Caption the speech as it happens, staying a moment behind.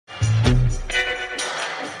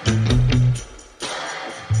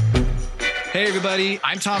Hey, everybody.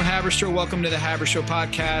 I'm Tom Haberstroh. Welcome to the Haberstroh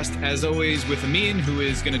podcast. As always, with Amin, who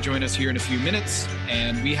is going to join us here in a few minutes.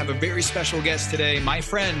 And we have a very special guest today, my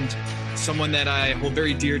friend, someone that I hold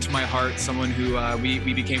very dear to my heart, someone who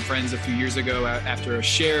we became friends a few years ago after a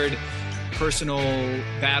shared personal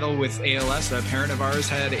battle with ALS. A parent of ours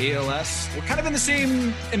had ALS. We're kind of in the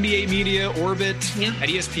same NBA media orbit at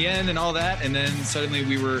ESPN and all that. And then suddenly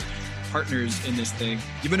we were partners in this thing.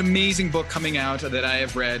 You have an amazing book coming out that I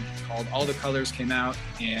have read called All the Colors came out,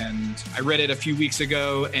 and I read it a few weeks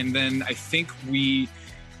ago, and then I think we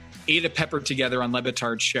ate a pepper together on Le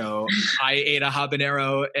Batard's show. I ate a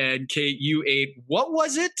habanero, and Kate, you ate, what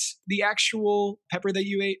was it? The actual pepper that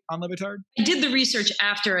you ate on Le Batard? I did the research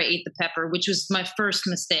after I ate the pepper, which was my first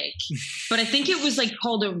mistake. But I think it was like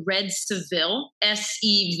called a red Seville,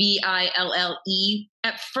 Seville.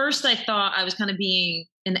 At first, I thought I was kind of being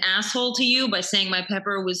an asshole to you by saying my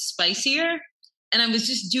pepper was spicier, and I was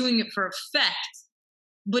just doing it for effect.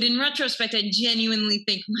 But in retrospect, I genuinely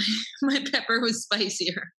think my pepper was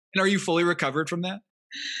spicier. And are you fully recovered from that?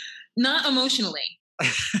 Not emotionally.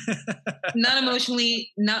 Not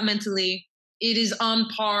emotionally, not mentally. It is on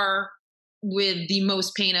par with the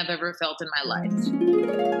most pain I've ever felt in my life.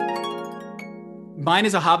 Mine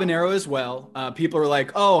is a habanero as well. People are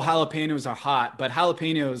like, oh, jalapenos are hot, but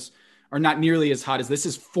jalapenos are not nearly as hot as this.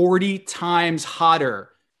 Is 40 times hotter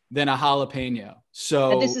than a jalapeno.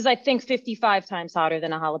 So this is, I think, 55 times hotter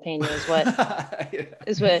than a jalapeno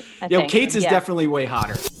is what I think. Kate's is definitely way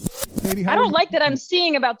hotter. I don't like that I'm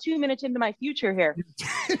seeing about 2 minutes into my future here.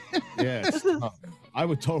 Yes. I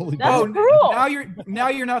would totally. That's cruel. Now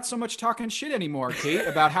you're not so much talking shit anymore, Kate,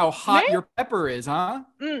 about how hot your pepper is, huh?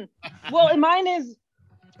 Well, mine is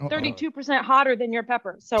 32% hotter than your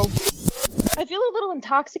pepper. So I feel a little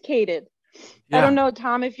intoxicated. Yeah. I don't know,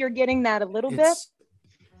 Tom, if you're getting that a little bit.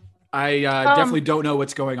 I definitely don't know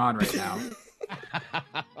what's going on right now.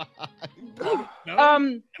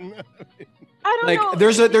 I don't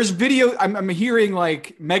know. There's video. I'm hearing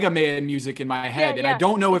like Mega Man music in my head, and I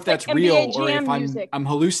don't know if that's real or if I'm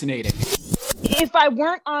hallucinating. If I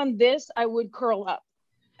weren't on this, I would curl up.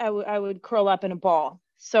 I would curl up in a ball.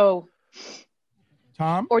 So,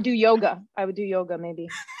 Tom, or do yoga. I would do yoga maybe.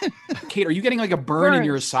 Kate, are you getting like a burn in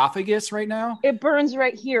your esophagus right now? It burns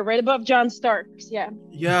right here, right above John Starks. Yeah.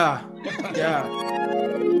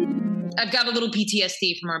 I've got a little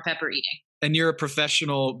PTSD from our pepper eating. And you're a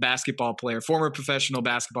professional basketball player, former professional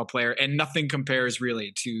basketball player, and nothing compares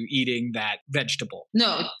really to eating that vegetable.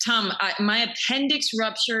 No, Tom, my appendix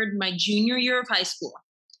ruptured my junior year of high school,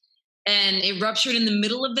 and it ruptured in the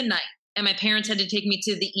middle of the night, and my parents had to take me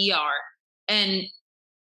to the ER. And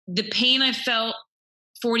the pain I felt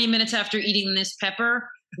 40 minutes after eating this pepper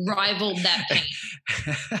rivaled that pain.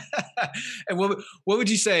 And what would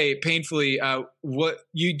you say, painfully, what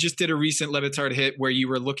you just did a recent Le Batard hit where you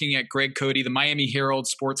were looking at Greg Cody, the Miami Herald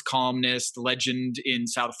sports columnist, legend in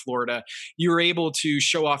South Florida. You were able to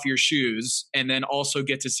show off your shoes and then also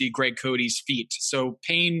get to see Greg Cody's feet. So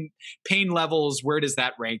pain levels, where does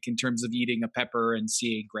that rank in terms of eating a pepper and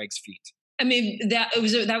seeing Greg's feet? I mean, that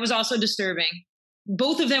was also disturbing.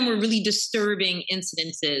 Both of them were really disturbing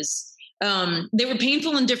incidences. They were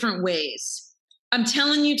painful in different ways. I'm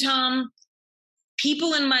telling you, Tom,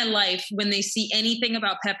 people in my life, when they see anything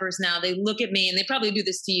about peppers now, they look at me, and they probably do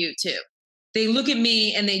this to you too. They look at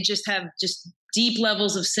me and they just have just deep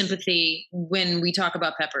levels of sympathy when we talk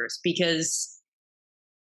about peppers, because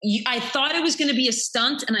I thought it was going to be a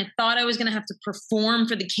stunt, and I thought I was going to have to perform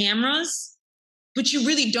for the cameras, but you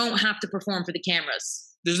really don't have to perform for the cameras.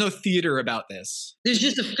 There's no theater about this. There's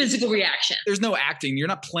just a physical reaction. There's no acting. You're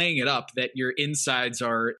not playing it up that your insides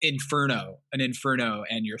are an inferno,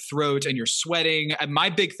 and your throat, and you're sweating. And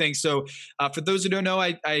my big thing, so for those who don't know,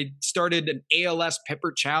 I started an ALS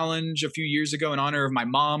pepper challenge a few years ago in honor of my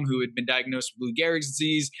mom, who had been diagnosed with Lou Gehrig's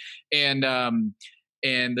disease. And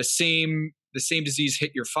the same disease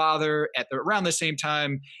hit your father at around the same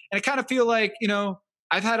time. And I kind of feel like,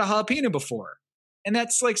 I've had a jalapeno before. And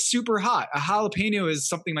that's like super hot. A jalapeno is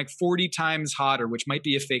something like 40 times hotter, which might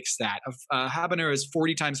be a fake stat. A habanero is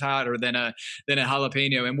 40 times hotter than a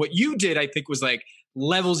jalapeno. And what you did, I think, was like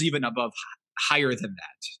levels even above, higher than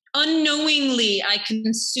that. Unknowingly, I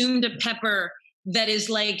consumed a pepper that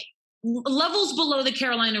is like levels below the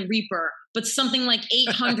Carolina Reaper, but something like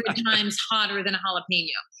 800 times hotter than a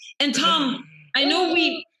jalapeno. And Tom, I know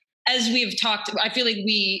as we've talked, I feel like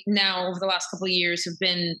we now over the last couple of years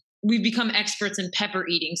we've become experts in pepper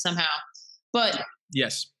eating somehow. But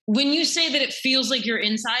yes, when you say that it feels like your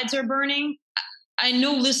insides are burning, I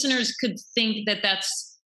know listeners could think that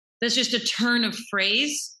that's just a turn of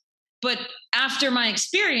phrase. But after my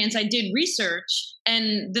experience, I did research,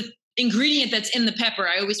 and ingredient that's in the pepper.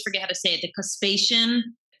 I always forget how to say it. The cuspation.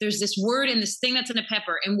 There's this word in this thing that's in a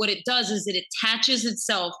pepper. And what it does is it attaches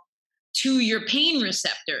itself to your pain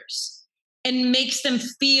receptors and makes them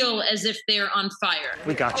feel as if they're on fire.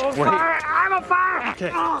 We got you. I'm on fire! Okay.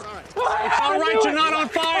 Oh, It's all right, you're not on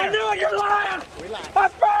fire. I knew it, you're lying!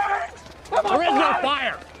 I'm burned! I'm on There is no fire!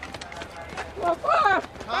 fire. I'm on fire!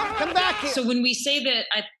 Come back here. So when we say that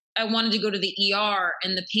I wanted to go to the ER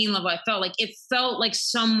and the pain level I felt like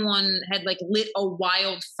someone had like lit a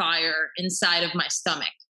wildfire inside of my stomach.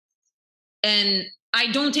 And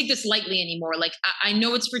I don't take this lightly anymore. Like I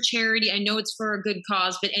know it's for charity. I know it's for a good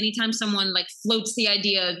cause, but anytime someone like floats the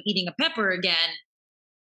idea of eating a pepper again,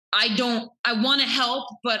 I want to help,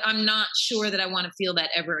 but I'm not sure that I want to feel that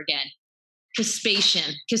ever again.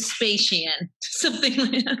 Cuspation, something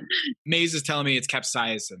like that. Maze is telling me it's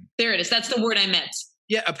capsaicin. There it is. That's the word I meant.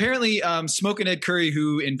 Yeah, apparently Smokin' Ed Curry,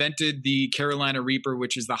 who invented the Carolina Reaper,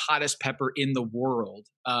 which is the hottest pepper in the world,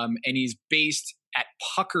 and he's based at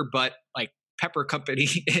Pucker Butt, like pepper company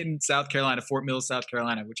in South Carolina, Fort Mill, South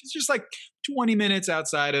Carolina, which is just like 20 minutes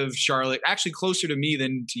outside of Charlotte, actually closer to me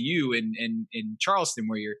than to you in Charleston,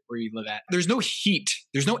 where you live at. There's no heat.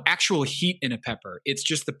 There's no actual heat in a pepper. It's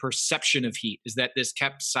just the perception of heat. Is that this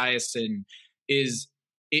capsaicin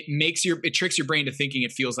it tricks your brain to thinking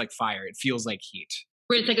it feels like fire. It feels like heat.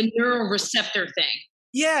 Where it's like a neuroreceptor thing.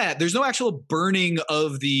 Yeah, there's no actual burning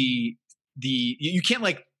of the you can't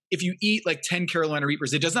like, if you eat like 10 Carolina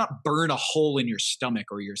Reapers, it does not burn a hole in your stomach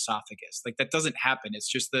or your esophagus. Like that doesn't happen.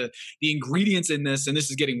 It's just the ingredients in this, and this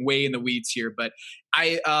is getting way in the weeds here, but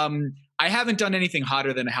I haven't done anything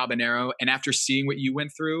hotter than a habanero, and after seeing what you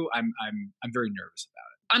went through, I'm very nervous about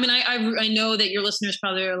it. I mean, I know that your listeners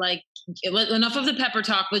probably are like, enough of the pepper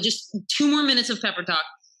talk, but just 2 more minutes of pepper talk.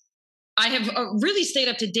 I have really stayed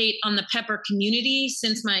up to date on the pepper community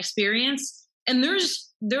since my experience. And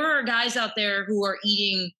there are guys out there who are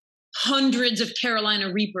eating hundreds of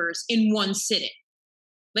Carolina Reapers in one sitting.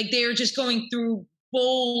 Like they're just going through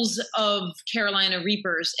bowls of Carolina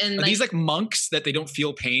Reapers. And are these like monks that they don't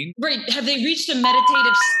feel pain? Right. Have they reached a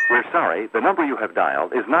meditative... We're sorry, the number you have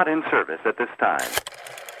dialed is not in service at this time.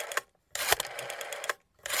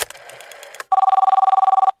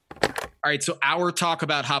 All right, so our talk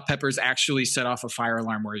about hot peppers actually set off a fire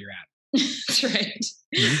alarm where you're at. That's right.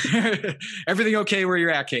 Everything okay where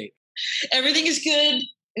you're at, Kate? Everything is good.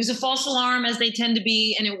 It was a false alarm, as they tend to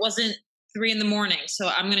be, and it wasn't 3 a.m. So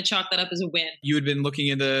I'm going to chalk that up as a win. You had been looking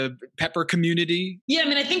in the pepper community? Yeah, I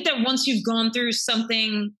mean, I think that once you've gone through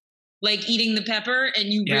something like eating the pepper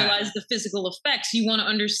and you realize the physical effects, you want to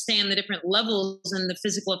understand the different levels and the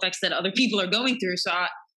physical effects that other people are going through. So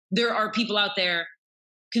there are people out there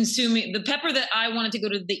consuming the pepper that I wanted to go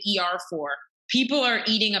to the ER for. People are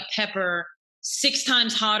eating a pepper 6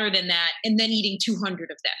 times hotter than that and then eating 200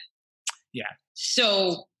 of that. Yeah.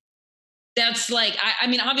 So that's like, I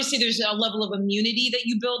mean, obviously there's a level of immunity that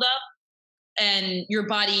you build up and your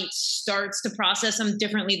body starts to process them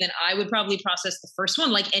differently than I would probably process the first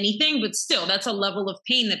one, like anything, but still that's a level of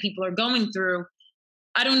pain that people are going through.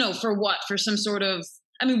 I don't know for what, for some sort of,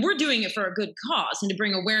 I mean, we're doing it for a good cause and to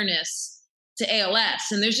bring awareness to ALS.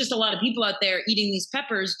 And there's just a lot of people out there eating these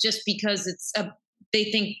peppers just because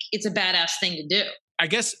they think it's a badass thing to do. I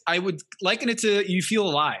guess I would liken it to you feel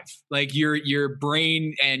alive, like your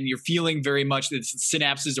brain and you're feeling very much that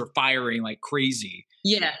synapses are firing like crazy.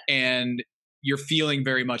 Yeah. And you're feeling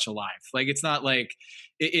very much alive. Like it's not like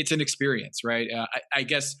it's an experience, right? I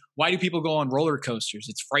guess why do people go on roller coasters?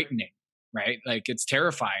 It's frightening, right? Like it's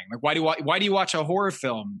terrifying. Like why do you watch a horror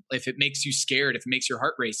film if it makes you scared, if it makes your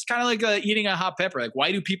heart race? It's kind of like eating a hot pepper. Like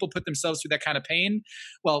why do people put themselves through that kind of pain?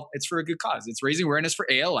 Well, it's for a good cause. It's raising awareness for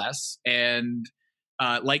ALS. And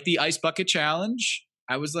like the Ice Bucket Challenge,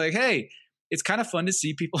 I was like, hey, it's kind of fun to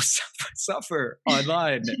see people suffer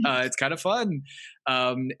online. It's kind of fun.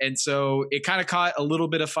 And so it kind of caught a little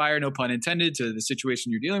bit of fire, no pun intended, to the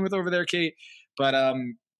situation you're dealing with over there, Kate. But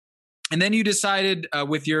and then you decided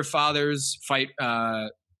with your father's fight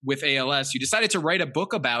with ALS, you decided to write a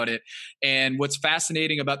book about it. And what's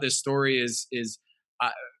fascinating about this story is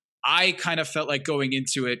I kind of felt like going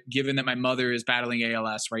into it, given that my mother is battling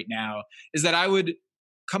ALS right now, is that I would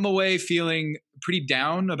come away feeling pretty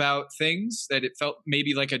down about things, that it felt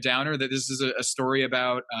maybe like a downer, that this is a story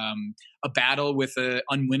about a battle with an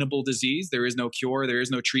unwinnable disease. There is no cure. There is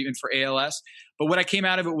no treatment for ALS. But what I came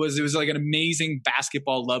out of it was like an amazing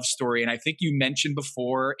basketball love story. And I think you mentioned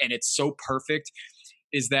before, and it's so perfect,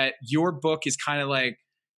 is that your book is kind of like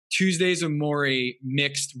Tuesdays with Morrie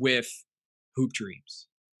mixed with Hoop Dreams.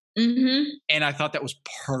 Mm-hmm. And I thought that was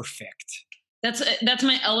perfect. That's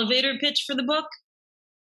my elevator pitch for the book.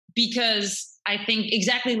 because I think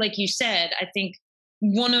exactly like you said, I think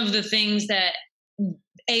one of the things that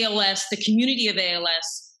ALS, the community of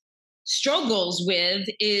ALS struggles with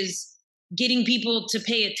is getting people to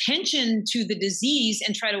pay attention to the disease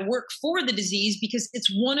and try to work for the disease, because it's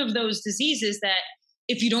one of those diseases that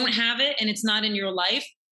if you don't have it and it's not in your life,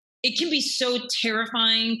 it can be so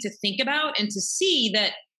terrifying to think about and to see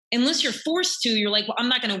that unless you're forced to, you're like, well, I'm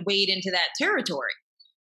not going to wade into that territory.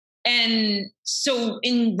 And so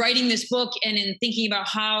in writing this book and in thinking about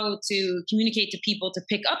how to communicate to people to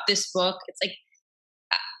pick up this book, it's like,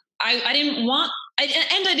 I didn't want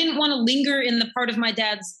to linger in the part of my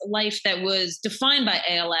dad's life that was defined by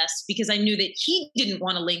ALS, because I knew that he didn't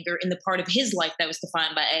want to linger in the part of his life that was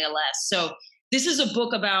defined by ALS. So this is a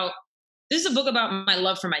book about my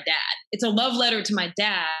love for my dad. It's a love letter to my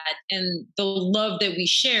dad, and the love that we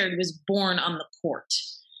shared was born on the court.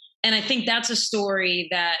 And I think that's a story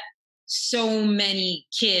that so many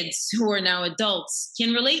kids who are now adults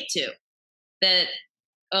can relate to, that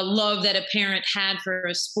a love that a parent had for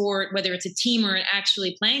a sport, whether it's a team or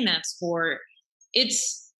actually playing that sport,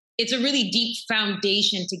 it's a really deep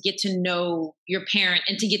foundation to get to know your parent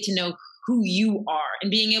and to get to know who you are,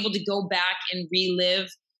 and being able to go back and relive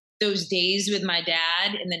those days with my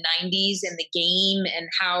dad in the 90s and the game and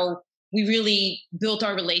how we really built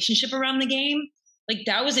our relationship around the game. Like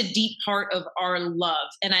that was a deep part of our love.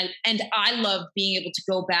 And I love being able to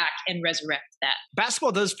go back and resurrect that.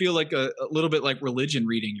 Basketball does feel like a little bit like religion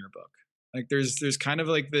reading your book. Like there's kind of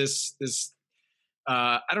like this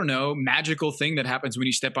I don't know, magical thing that happens when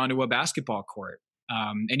you step onto a basketball court.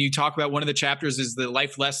 And you talk about one of the chapters is the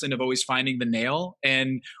life lesson of always finding the nail.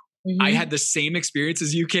 And I had the same experience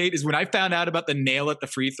as you, Kate, is when I found out about the nail at the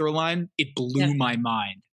free throw line, it blew my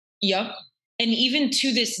mind. Yep. And even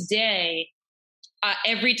to this day,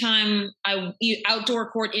 every time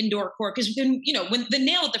outdoor court, indoor court, because when the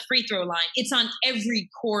nail at the free throw line, it's on every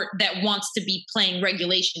court that wants to be playing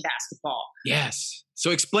regulation basketball. Yes.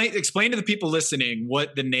 So explain to the people listening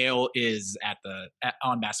what the nail is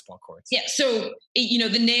on basketball courts. Yeah. So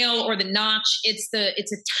the nail or the notch, it's a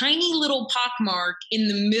tiny little pockmark in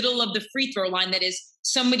the middle of the free throw line that is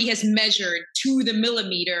somebody has measured to the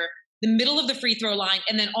millimeter, the middle of the free throw line,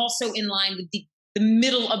 and then also in line with the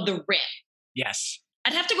middle of the rim. Yes.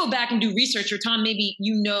 I'd have to go back and do research, or Tom, maybe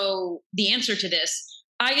you know the answer to this.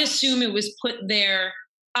 I assume it was put there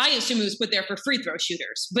for free throw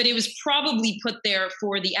shooters, but it was probably put there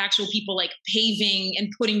for the actual people like paving and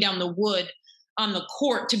putting down the wood on the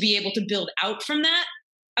court to be able to build out from that.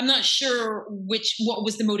 I'm not sure what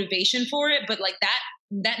was the motivation for it, but like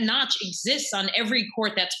that notch exists on every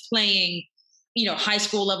court that's playing, high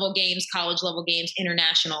school level games, college level games,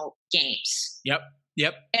 international games. Yep.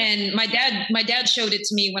 And my dad showed it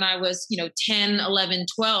to me when I was, 10, 11,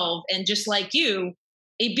 12. And just like you,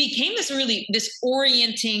 it became this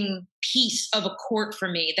orienting piece of a court for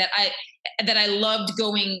me that I loved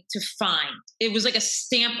going to find. It was like a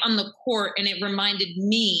stamp on the court, and it reminded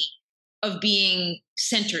me of being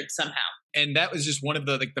centered somehow. And that was just one of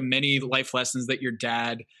the many life lessons that your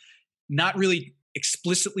dad, not really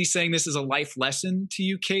explicitly saying this is a life lesson to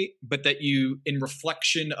you, Kate, but that you, in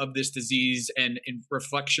reflection of this disease and in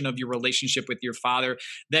reflection of your relationship with your father,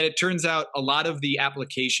 that it turns out a lot of the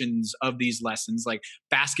applications of these lessons, like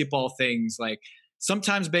basketball things, like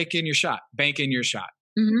sometimes bank in your shot.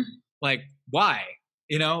 Mm-hmm. Like, why?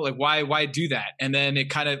 Why do that? And then it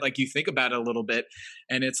kind of like you think about it a little bit,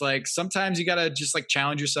 and it's like sometimes you got to just like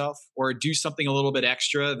challenge yourself or do something a little bit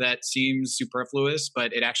extra that seems superfluous,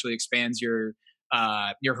 but it actually expands your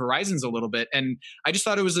horizons a little bit. And I just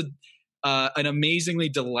thought it was an amazingly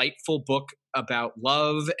delightful book about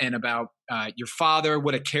love and about your father.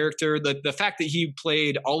 What a character! The fact that he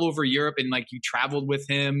played all over Europe and like you traveled with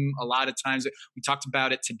him a lot of times. We talked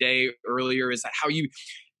about it today earlier. Is that how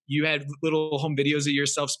you had little home videos of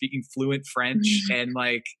yourself speaking fluent French, and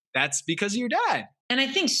like that's because of your dad. And I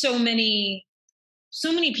think so many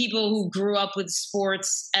people who grew up with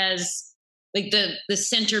sports as like the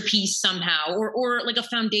centerpiece somehow, or like a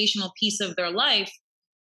foundational piece of their life.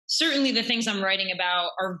 Certainly the things I'm writing about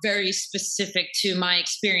are very specific to my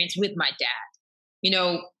experience with my dad.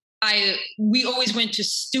 We always went to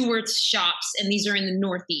Stewart's shops, and these are in the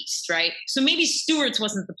Northeast, right? So maybe Stewart's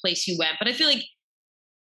wasn't the place you went, but I feel like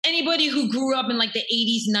anybody who grew up in like the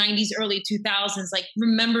 80s, 90s, early 2000s, like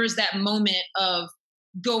remembers that moment of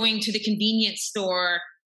going to the convenience store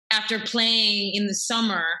after playing in the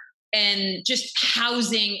summer and just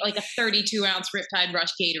housing like a 32-ounce Riptide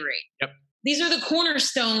Rush Gatorade. Yep. These are the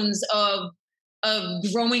cornerstones of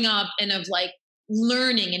growing up and of like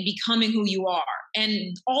learning and becoming who you are.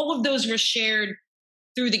 And all of those were shared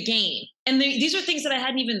through the game. And these are things that I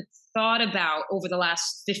hadn't even thought about over the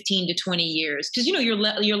last 15 to 20 years. Because, you know,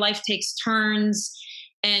 your life takes turns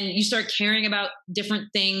and you start caring about different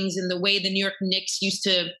things, and the way the New York Knicks used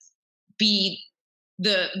to be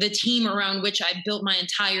the team around which I built my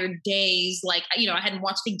entire days. Like, you know, I hadn't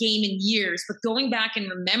watched a game in years, but going back and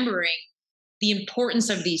remembering the importance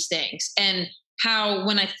of these things, and how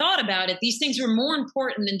when I thought about it, these things were more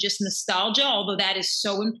important than just nostalgia, although that is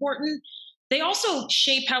so important. They also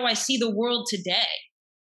shape how I see the world today.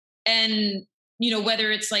 And, you know,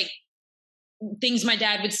 whether it's like things my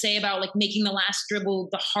dad would say about like making the last dribble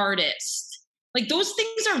the hardest, like those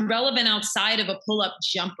things are relevant outside of a pull-up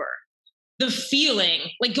jumper. The feeling,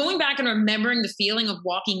 like going back and remembering the feeling of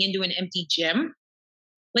walking into an empty gym,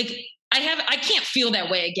 like I can't feel that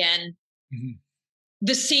way again. Mm-hmm.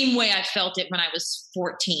 The same way I felt it when I was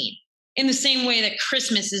 14. In the same way that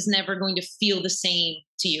Christmas is never going to feel the same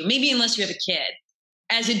to you, maybe unless you have a kid,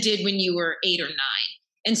 as it did when you were 8 or 9.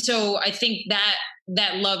 And so I think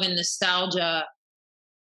that love and nostalgia,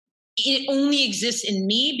 it only exists in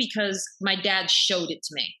me because my dad showed it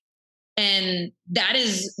to me. And that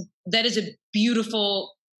is a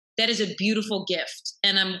beautiful gift.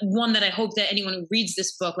 And I'm one that I hope that anyone who reads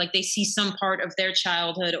this book, like they see some part of their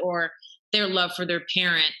childhood or their love for their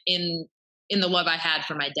parent in the love I had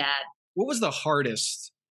for my dad. What was the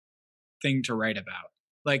hardest thing to write about?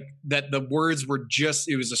 Like that the words were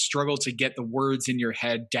it was a struggle to get the words in your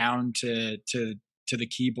head down to the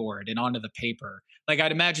keyboard and onto the paper. Like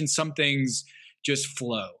I'd imagine some things just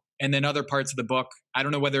flow. And then other parts of the book, I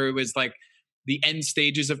don't know whether it was like the end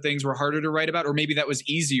stages of things were harder to write about, or maybe that was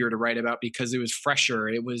easier to write about because it was fresher.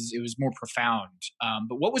 It was more profound.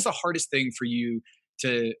 But what was the hardest thing for you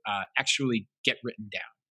to actually get written down?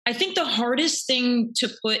 I think the hardest thing to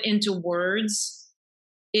put into words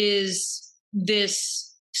is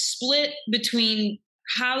this split between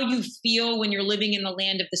how you feel when you're living in the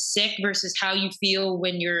land of the sick versus how you feel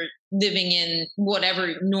when you're living in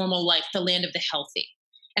whatever normal life, the land of the healthy.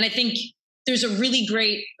 And I think there's a really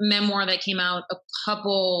great memoir that came out a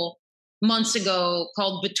couple months ago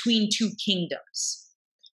called Between Two Kingdoms.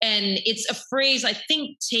 And it's a phrase, I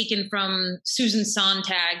think, taken from Susan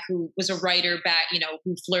Sontag, who was a writer back, you know,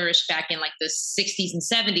 who flourished back in like the 60s and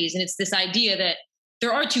 70s. And it's this idea that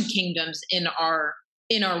there are two kingdoms in our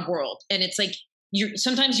world. And it's like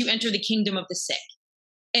sometimes you enter the kingdom of the sick.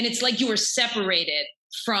 And it's like you are separated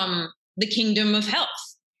from the kingdom of health.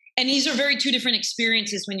 And these are very two different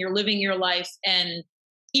experiences when you're living your life. And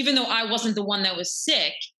even though I wasn't the one that was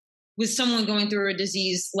sick, with someone going through a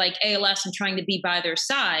disease like ALS and trying to be by their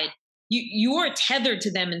side, you are tethered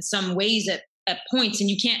to them in some ways at points, and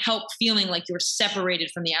you can't help feeling like you're separated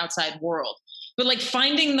from the outside world. But like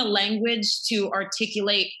finding the language to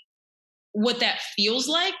articulate what that feels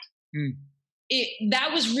like,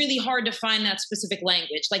 that was really hard to find that specific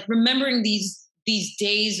language. Like remembering these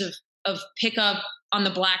days of pickup on the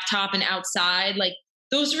blacktop and outside, like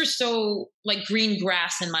those were so like green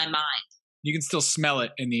grass in my mind. You can still smell it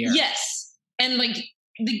in the air. Yes. And like,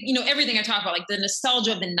 everything I talk about, like the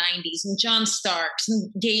nostalgia of the 90s and John Starks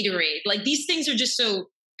and Gatorade, like these things are just so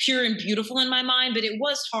pure and beautiful in my mind. But it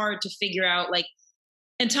was hard to figure out, like,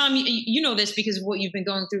 and Tom, you know this because of what you've been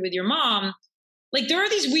going through with your mom. Like there are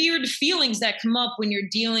these weird feelings that come up when you're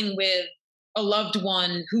dealing with a loved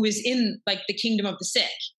one who is in like the kingdom of the sick,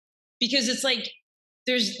 because it's like,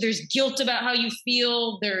 there's guilt about how you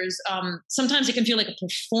feel. There's sometimes it can feel like a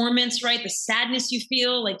performance, right? The sadness you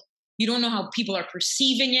feel, like you don't know how people are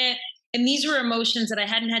perceiving it. And these were emotions that I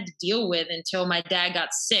hadn't had to deal with until my dad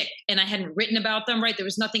got sick, and I hadn't written about them, right? There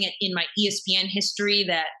was nothing in my ESPN history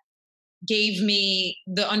that gave me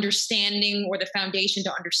the understanding or the foundation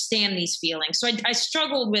to understand these feelings. So I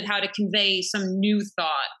struggled with how to convey some new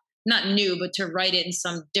thought. Not new, but to write it in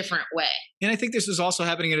some different way. And I think this was also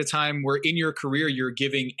happening at a time where in your career, you're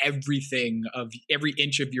giving everything of every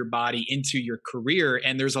inch of your body into your career.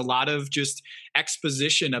 And there's a lot of just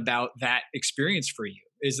exposition about that experience for you.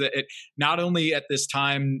 Is that it not only at this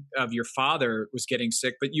time of your father was getting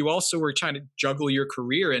sick, but you also were trying to juggle your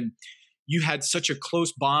career, and you had such a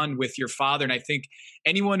close bond with your father. And I think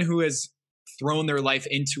anyone who has thrown their life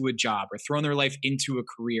into a job or thrown their life into a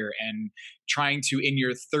career and trying to, in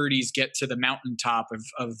your 30s, get to the mountaintop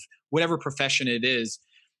of whatever profession it is.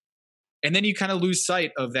 And then you kind of lose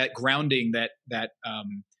sight of that grounding that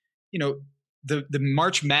the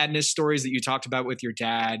March Madness stories that you talked about with your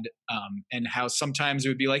dad, and how sometimes it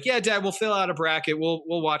would be like, yeah, Dad, we'll fill out a bracket. We'll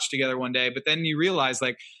watch together one day. But then you realize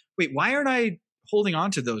like, wait, why aren't I holding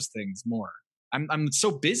on to those things more? I'm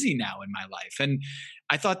so busy now in my life. And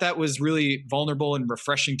I thought that was really vulnerable and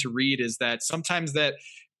refreshing to read, is that sometimes that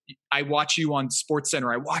I watch you on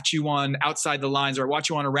SportsCenter, I watch you on Outside the Lines, or I watch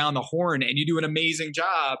you on Around the Horn, and you do an amazing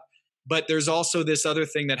job. But there's also this other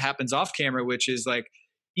thing that happens off camera, which is like,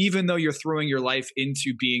 even though you're throwing your life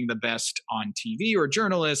into being the best on TV or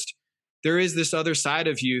journalist, there is this other side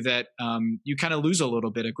of you that you kind of lose a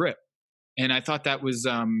little bit of grip. And I thought that was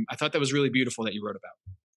really beautiful that you wrote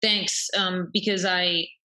about. Thanks, because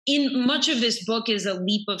in much of this book is a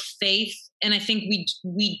leap of faith, and I think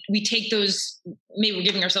we take those. Maybe we're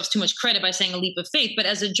giving ourselves too much credit by saying a leap of faith, but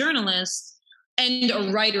as a journalist and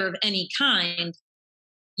a writer of any kind,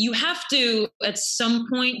 you have to at some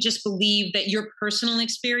point just believe that your personal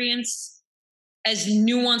experience, as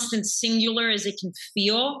nuanced and singular as it can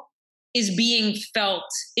feel, is being felt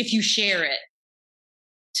if you share it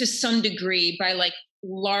to some degree by like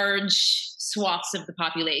large swaths of the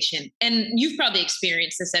population. And you've probably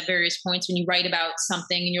experienced this at various points when you write about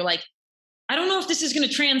something and you're like, I don't know if this is going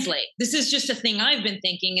to translate. This is just a thing I've been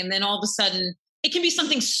thinking. And then all of a sudden it can be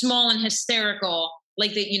something small and hysterical,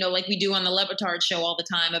 like that, like we do on the Le Batard show all the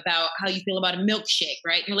time about how you feel about a milkshake,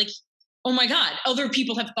 right? And you're like, oh my God, other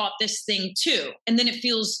people have thought this thing too. And then it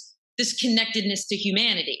feels this connectedness to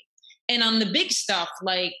humanity. And on the big stuff,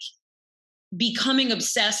 like becoming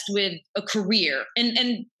obsessed with a career.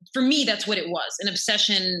 And for me, that's what it was, an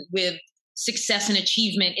obsession with success and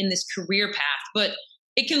achievement in this career path. But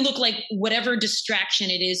it can look like whatever distraction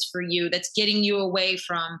it is for you that's getting you away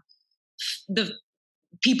from the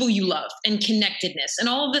people you love and connectedness and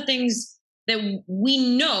all of the things that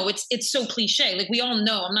we know. It's so cliche. Like we all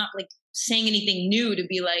know, I'm not like saying anything new to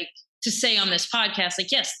be like, to say on this podcast,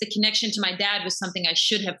 like, yes, the connection to my dad was something I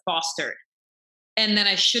should have fostered and that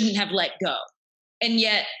I shouldn't have let go. And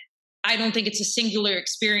yet I don't think it's a singular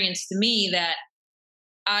experience to me that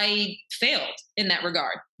I failed in that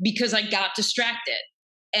regard because I got distracted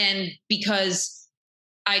and because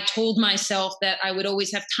I told myself that I would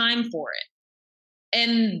always have time for it.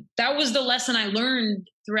 And that was the lesson I learned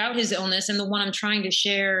throughout his illness. And the one I'm trying to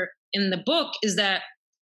share in the book is that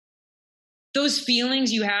those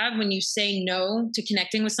feelings you have when you say no to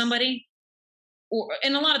connecting with somebody,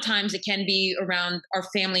 and a lot of times it can be around our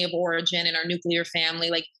family of origin and our nuclear family,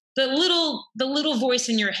 like the little voice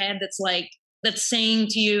in your head that's saying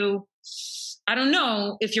to you, I don't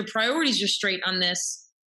know if your priorities are straight on this,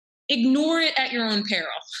 ignore it at your own peril.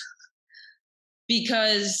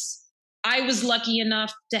 Because I was lucky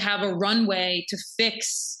enough to have a runway to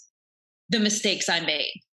fix the mistakes I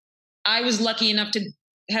made. I was lucky enough to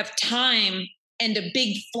have time and a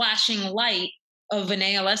big flashing light of an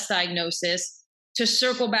ALS diagnosis to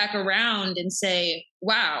circle back around and say,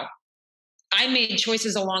 wow, I made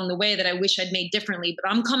choices along the way that I wish I'd made differently,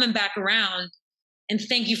 but I'm coming back around and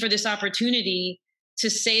thank you for this opportunity to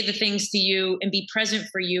say the things to you and be present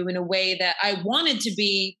for you in a way that I wanted to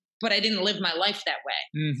be, but I didn't live my life that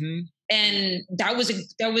way. Mm-hmm. And that was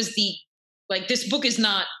the, like, this book is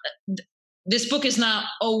not,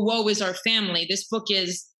 oh, woe is our family. This book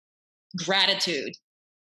is gratitude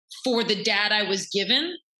for the dad I was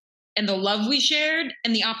given and the love we shared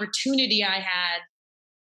and the opportunity I had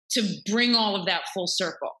to bring all of that full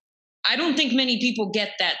circle. I don't think many people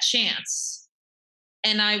get that chance.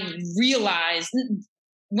 And I realized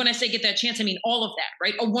when I say get that chance, I mean all of that,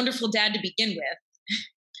 right? A wonderful dad to begin with.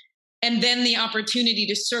 And then the opportunity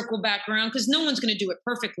to circle back around, because no one's going to do it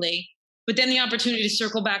perfectly, but then the opportunity to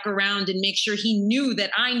circle back around and make sure he knew that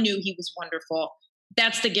I knew he was wonderful.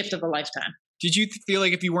 That's the gift of a lifetime. Did you feel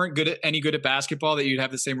like if you weren't any good at basketball that you'd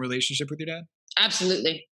have the same relationship with your dad?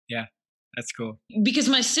 Absolutely. Yeah, that's cool. Because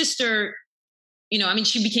my sister,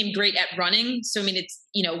 she became great at running. So,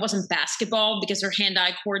 it wasn't basketball because her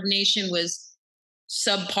hand-eye coordination was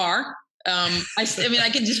subpar. I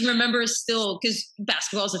can just remember still because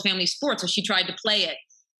basketball is a family sport. So she tried to play it,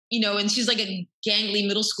 and she's like a gangly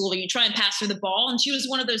middle schooler. You try and pass her the ball. And she was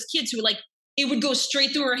one of those kids who it would go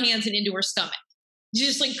straight through her hands and into her stomach. You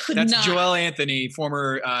just could not. That's Joel Anthony,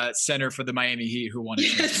 former center for the Miami Heat, who won a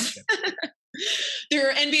championship. There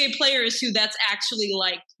are NBA players who that's actually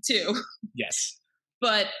like too. Yes.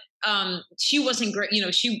 But she wasn't great.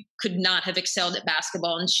 She could not have excelled at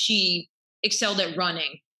basketball, and she excelled at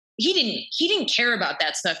running. He didn't care about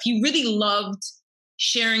that stuff. He really loved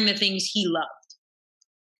sharing the things he loved.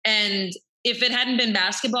 And if it hadn't been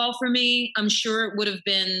basketball for me, I'm sure it would have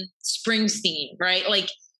been Springsteen, right?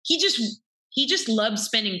 He just loved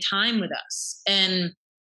spending time with us. And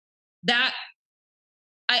that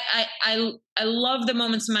I love the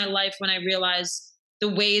moments in my life when I realize the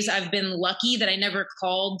ways I've been lucky that I never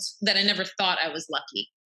thought I was lucky.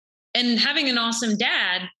 And having an awesome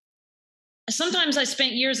dad, sometimes I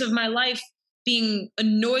spent years of my life being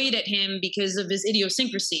annoyed at him because of his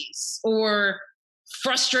idiosyncrasies or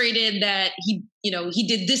frustrated that he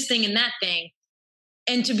did this thing and that thing.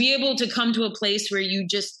 And to be able to come to a place where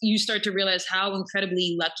you start to realize how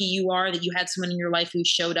incredibly lucky you are that you had someone in your life who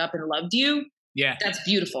showed up and loved you. Yeah. That's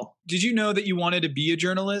beautiful. Did you know that you wanted to be a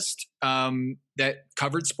journalist that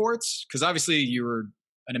covered sports? Because obviously you were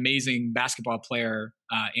an amazing basketball player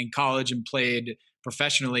in college and played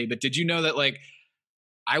professionally. But did you know that, like,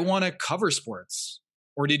 I want to cover sports?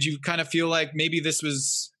 Or did you kind of feel like maybe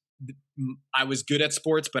I was good at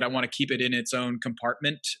sports, but I want to keep it in its own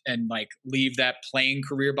compartment and like leave that playing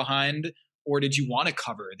career behind? Or did you want to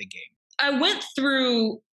cover the game? I went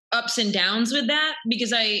through ups and downs with that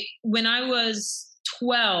because when I was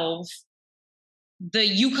 12, the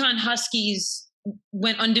UConn Huskies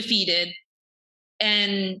went undefeated.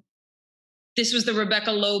 And this was the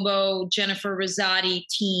Rebecca Lobo, Jennifer Rosati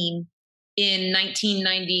team in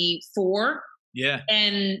 1994. Yeah.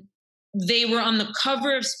 And they were on the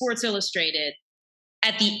cover of Sports Illustrated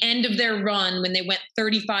at the end of their run when they went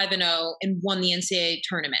 35-0 and won the NCAA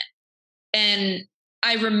tournament. And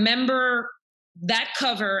I remember that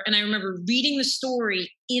cover, and I remember reading the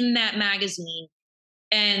story in that magazine.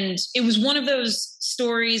 And it was one of those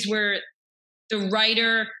stories where the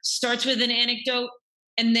writer starts with an anecdote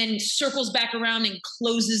and then circles back around and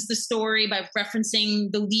closes the story by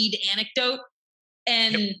referencing the lead anecdote.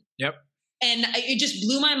 And Yep. And it just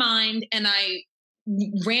blew my mind. And I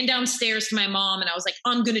ran downstairs to my mom and I was like,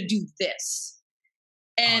 I'm going to do this.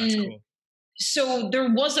 And cool. So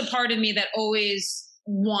there was a part of me that always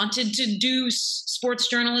wanted to do sports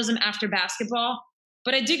journalism after basketball.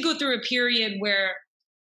 But I did go through a period where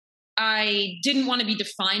I didn't want to be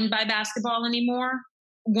defined by basketball anymore.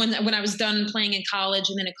 When I was done playing in college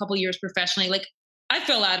and then a couple years professionally, like I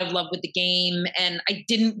fell out of love with the game, and I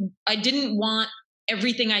didn't want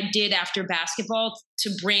everything I did after basketball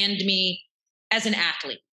to brand me as an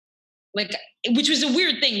athlete. Like, which was a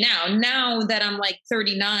weird thing now that I'm like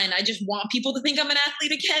 39, I just want people to think I'm an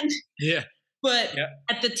athlete again. Yeah. But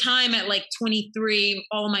at the time at like 23,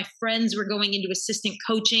 all my friends were going into assistant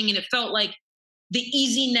coaching and it felt like the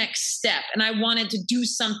easy next step. And I wanted to do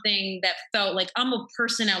something that felt like I'm a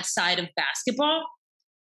person outside of basketball.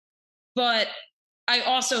 But I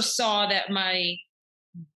also saw that my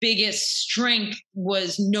biggest strength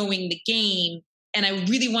was knowing the game, and I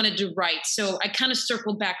really wanted to write. So I kind of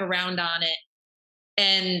circled back around on it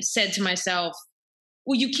and said to myself,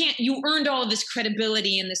 well, you earned all of this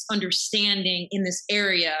credibility and this understanding in this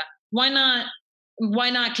area. Why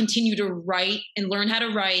not continue to write and learn how to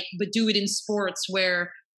write, but do it in sports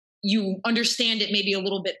where you understand it maybe a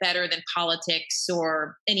little bit better than politics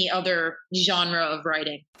or any other genre of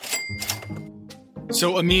writing?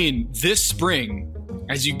 So, Amin, this spring,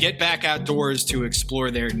 as you get back outdoors to explore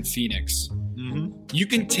there in Phoenix, you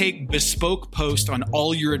can take bespoke post on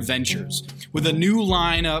all your adventures with a new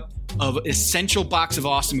lineup of essential box of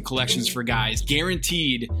awesome collections for guys,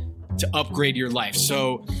 guaranteed to upgrade your life.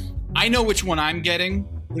 So I know which one I'm getting.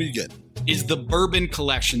 What do you get? Is the bourbon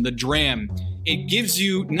collection, the Dram. It gives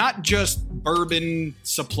you not just bourbon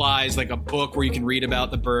supplies like a book where you can read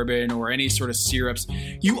about the bourbon or any sort of syrups.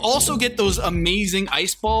 You also get those amazing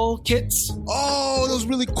ice ball kits. Oh, those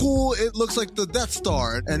really cool. It looks like the Death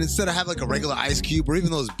Star. And instead of having like a regular ice cube or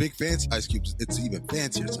even those big fancy ice cubes, it's even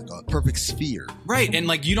fancier. It's like a perfect sphere. Right. And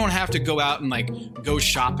like you don't have to go out and like go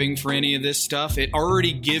shopping for any of this stuff. It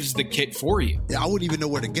already gives the kit for you. Yeah, I wouldn't even know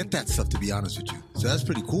where to get that stuff, to be honest with you. So that's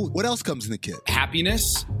pretty cool. What else comes in the kit?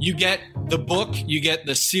 Happiness. You get the book, you get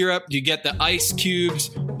the syrup, you get the ice cubes.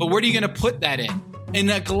 But where are you going to put that in? In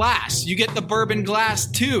a glass. You get the bourbon glass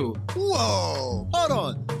too. Whoa. Hold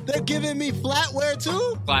on. They're giving me flatware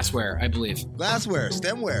too? Glassware, I believe. Glassware,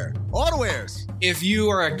 stemware, all the wares. If you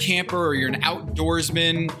are a camper or you're an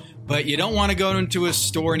outdoorsman, but you don't want to go into a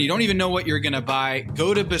store and you don't even know what you're going to buy,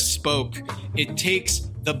 go to Bespoke. It takes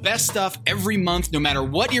the best stuff every month, no matter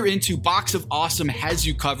what you're into. Box of Awesome has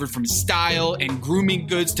you covered, from style and grooming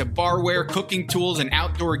goods to barware, cooking tools, and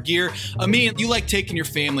outdoor gear. I mean, you like taking your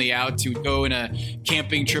family out to go on a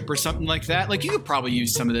camping trip or something like that. Like, you could probably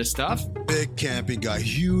use some of this stuff. Big camping guy,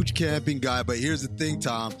 huge camping guy. But here's the thing,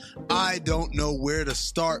 Tom. I don't know where to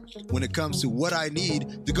start when it comes to what I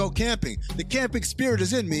need to go camping. The camping spirit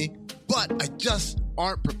is in me, but I just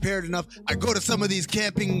aren't prepared enough. I go to some of these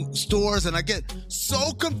camping stores and I get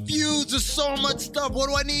so confused. There's so much stuff. What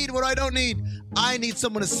do I need? What do I don't need? I need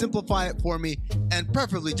someone to simplify it for me, and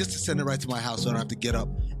preferably just to send it right to my house so I don't have to get up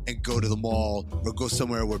and go to the mall or go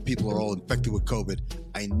somewhere where people are all infected with COVID.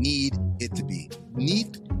 I need it to be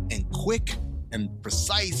neat and quick and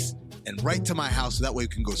precise and right to my house, so that way we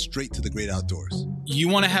can go straight to the great outdoors. You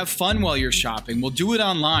want to have fun while you're shopping? Well, do it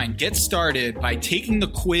online. Get started by taking the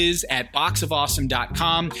quiz at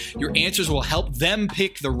boxofawesome.com. Your answers will help them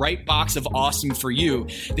pick the right box of awesome for you.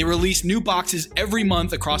 They release new boxes every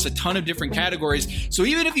month across a ton of different categories. So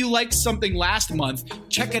even if you liked something last month,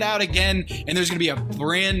 check it out again, and there's going to be a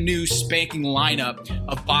brand new spanking lineup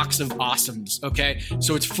of Box of Awesomes, okay?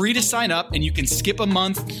 So it's free to sign up, and you can skip a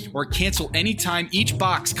month or cancel anytime. Each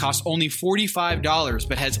box costs only $45,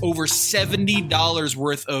 but has over $70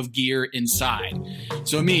 worth of gear inside.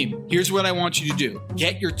 So Amin, here's what I want you to do.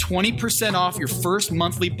 Get your 20% off your first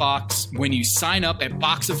monthly box when you sign up at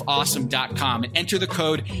boxofawesome.com and enter the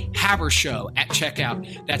code HABERSHOW at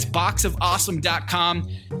checkout. That's boxofawesome.com,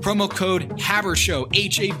 promo code HABERSHOW,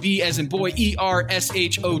 H-A-B as in boy,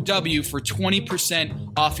 E-R-S-H-O-W for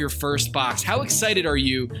 20% off your first box. How excited are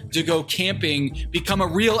you to go camping, become a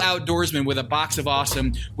real outdoorsman with a Box of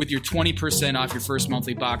Awesome with your 20% off your first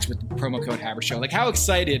monthly box with the promo code HABERSHOW? Like, how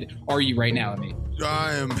excited are you right now, Amin?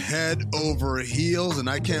 I am head over heels, and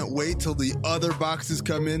I can't wait till the other boxes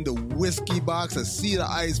come in. The whiskey box, I see the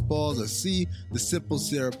ice balls, I see the simple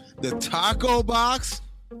syrup, the taco box.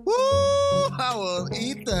 Woo! I will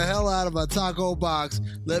eat the hell out of a taco box.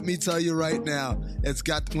 Let me tell you right now, it's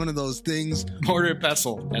got one of those things. Mortar and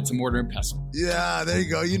pestle. That's a mortar and pestle. Yeah, there you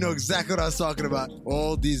go. You know exactly what I was talking about.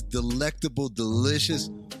 All these delectable, delicious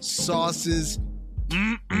sauces.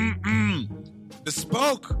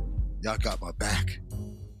 Bespoke. Y'all got my back.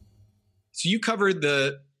 So you covered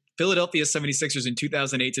the Philadelphia 76ers in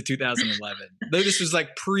 2008 to 2011. Though this was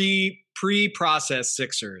like pre-processed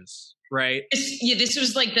Sixers, right? This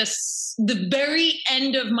was like the very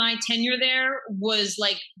end of my tenure there was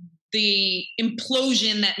like the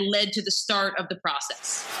implosion that led to the start of the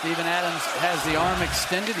process. Steven Adams has the arm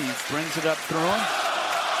extended. He brings it up through him.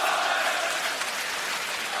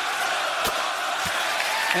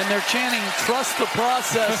 And they're chanting, "Trust the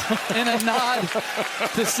process," in a nod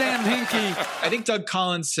to Sam Hinkie. I think Doug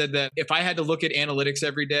Collins said that if I had to look at analytics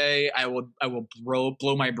every day, I will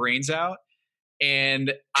blow my brains out.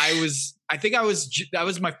 And that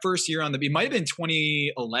was my first year on the beat. It might have been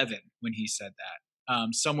 2011 when he said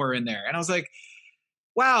that, somewhere in there. And I was like,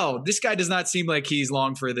 wow, this guy does not seem like he's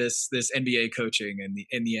long for this NBA coaching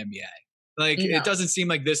in the NBA. Like, no. It doesn't seem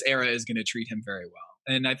like this era is going to treat him very well.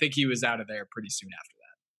 And I think he was out of there pretty soon after that.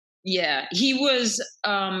 Yeah, he was.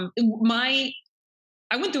 I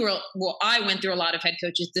went through a lot of head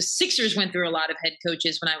coaches. The Sixers went through a lot of head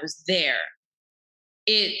coaches when I was there.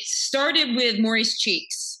 It started with Maurice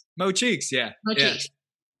Cheeks. Mo Cheeks, yeah. Cheeks,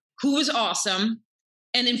 who was awesome.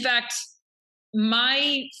 And in fact,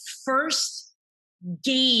 my first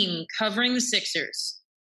game covering the Sixers,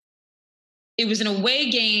 it was an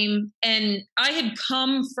away game, and I had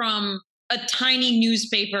come from a tiny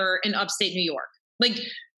newspaper in upstate New York. Like,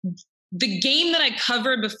 the game that I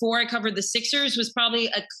covered before I covered the Sixers was probably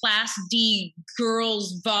a Class D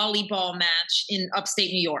girls volleyball match in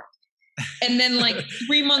upstate New York. And then like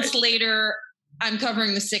 3 months later, I'm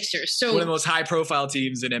covering the Sixers. So one of the most high profile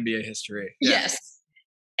teams in NBA history. Yeah. Yes.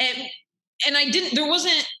 And there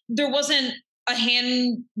wasn't a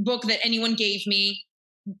handbook that anyone gave me.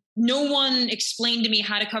 No one explained to me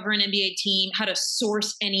how to cover an NBA team, how to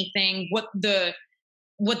source anything, what the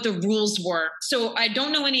rules were. So I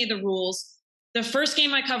don't know any of the rules. The first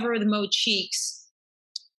game I covered with Mo Cheeks,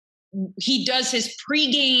 he does his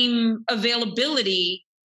pregame availability.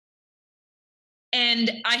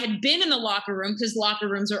 And I had been in the locker room because locker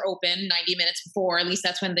rooms are open 90 minutes before, at least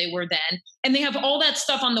that's when they were then. And they have all that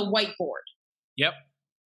stuff on the whiteboard. Yep.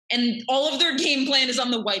 And all of their game plan is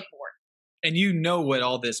on the whiteboard. And you know what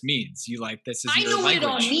all this means. I know what it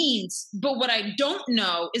all means, but what I don't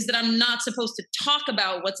know is that I'm not supposed to talk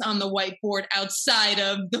about what's on the whiteboard outside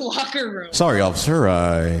of the locker room. Sorry, officer.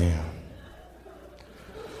 I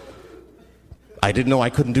didn't know I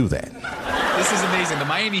couldn't do that. This is amazing. The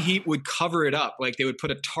Miami Heat would cover it up. Like, they would put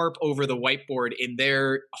a tarp over the whiteboard in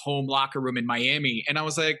their home locker room in Miami. And I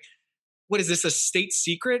was like, what is this, a state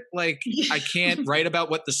secret? Like, I can't write about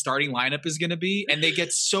what the starting lineup is going to be. And they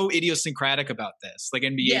get so idiosyncratic about this. Like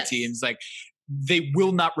NBA teams, like, they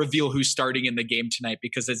will not reveal who's starting in the game tonight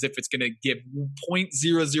because as if it's going to give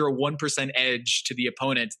 0.001% edge to the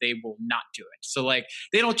opponent, they will not do it. So like,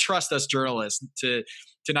 they don't trust us journalists to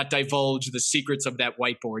not divulge the secrets of that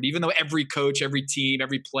whiteboard, even though every coach, every team,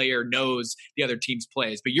 every player knows the other team's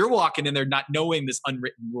plays. But you're walking in there not knowing this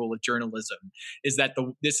unwritten rule of journalism is that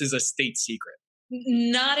this is a state secret.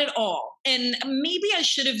 Not at all. And maybe I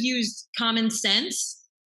should have used common sense,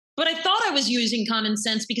 but I thought I was using common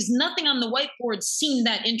sense because nothing on the whiteboard seemed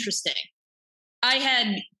that interesting. I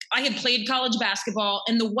had played college basketball,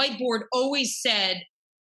 and the whiteboard always said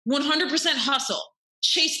 100% hustle.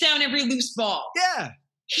 chase down every loose ball. Yeah.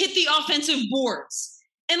 Hit the offensive boards.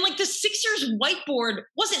 And like the Sixers whiteboard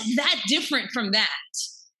wasn't that different from that.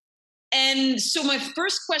 And so my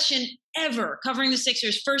first question ever covering the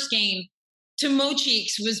Sixers first game to Mo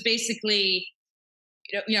Cheeks was basically,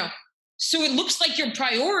 so it looks like your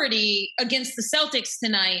priority against the Celtics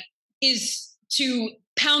tonight is to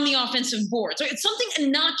pound the offensive board. So it's something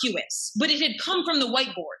innocuous, but it had come from the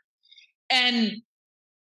whiteboard. And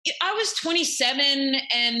I was 27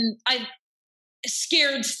 and I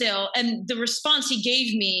scared still. And the response he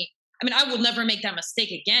gave me, I mean, I will never make that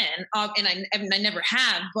mistake again. And I never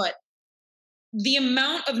have, but the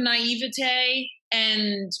amount of naivete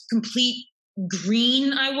and complete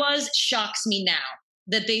green I was shocks me now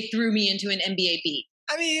that they threw me into an NBA beat.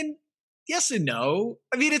 I mean, yes and no.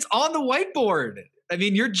 I mean, it's on the whiteboard. I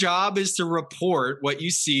mean, your job is to report what you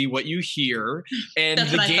see, what you hear. And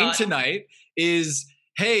the game tonight is,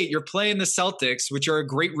 hey, you're playing the Celtics, which are a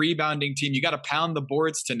great rebounding team. You got to pound the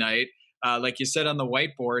boards tonight, like you said on the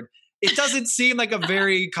whiteboard. It doesn't seem like a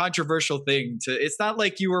very controversial thing it's not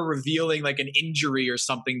like you were revealing like an injury or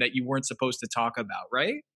something that you weren't supposed to talk about,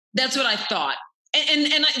 right? That's what I thought. And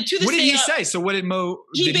to this day, what did he say? So what did Mo?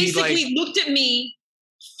 He basically looked at me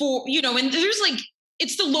for, and there's like,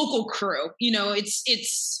 it's the local crew,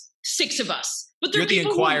 it's 6 of us. But you're at the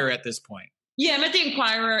Inquirer at this point. Yeah, I'm at the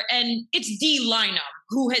Inquirer, and it's Dee Lynam,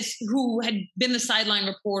 who had been the sideline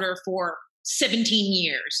reporter for 17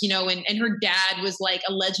 years, and her dad was like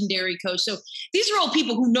a legendary coach. So these are all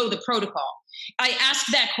people who know the protocol. I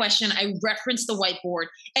asked that question. I referenced the whiteboard,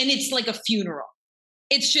 and it's like a funeral.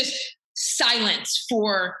 It's just silence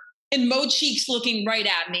and Mo Cheeks looking right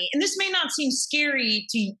at me. And this may not seem scary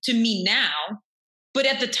to me now, but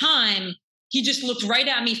at the time, he just looked right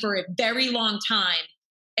at me for a very long time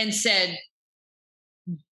and said,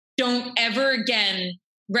 don't ever again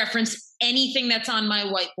reference anything that's on my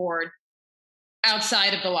whiteboard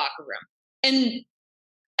outside of the locker room. And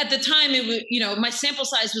at the time, it was, my sample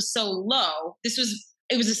size was so low.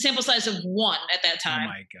 It was a sample size of 1 at that time. Oh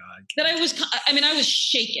my God. That I was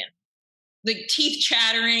shaken, like teeth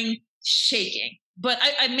chattering, shaking. But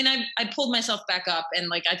I pulled myself back up and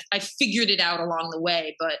like, I figured it out along the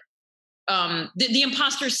way. But the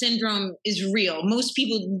imposter syndrome is real. Most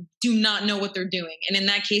people do not know what they're doing. And in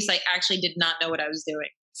that case, I actually did not know what I was doing.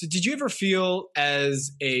 So did you ever feel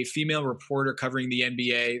as a female reporter covering the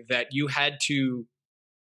NBA that you had to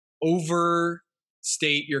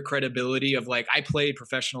overstate your credibility of like, I played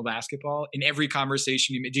professional basketball in every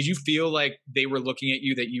conversation you made? Did you feel like they were looking at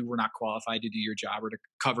you that you were not qualified to do your job or to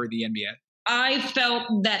cover the NBA? I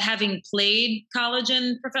felt that having played college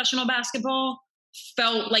and professional basketball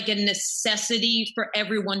felt like a necessity for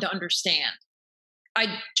everyone to understand.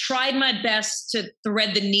 I tried my best to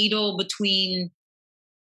thread the needle between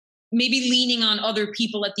maybe leaning on other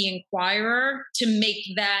people at the Inquirer to make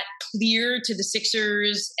that clear to the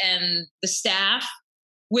Sixers and the staff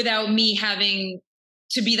without me having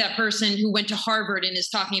to be that person who went to Harvard and is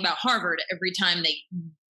talking about Harvard every time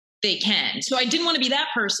they can. So I didn't want to be that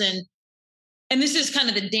person. And this is kind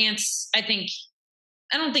of the dance, I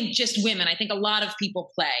don't think just women, I think a lot of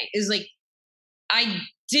people play, is like, I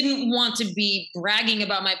didn't want to be bragging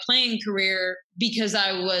about my playing career because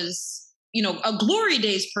I was, a glory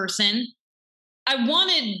days person. I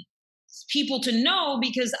wanted people to know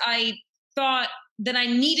because I thought that I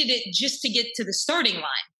needed it just to get to the starting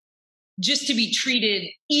line, just to be treated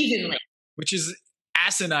evenly. Which is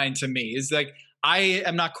asinine to me. Is like, I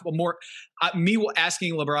am not more, me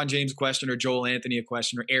asking LeBron James a question or Joel Anthony a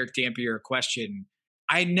question or Eric Dampier a question,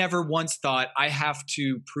 I never once thought I have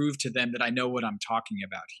to prove to them that I know what I'm talking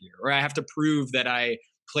about here, or I have to prove that I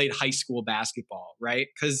played high school basketball, right?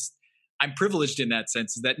 Because I'm privileged in that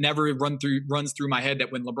sense. That never runs through my head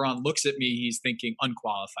that when LeBron looks at me, he's thinking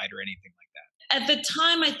unqualified or anything like that. At the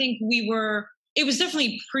time, I think it was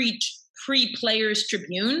definitely pre-Players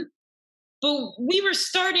Tribune, but we were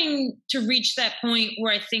starting to reach that point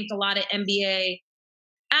where I think a lot of NBA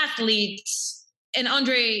athletes, and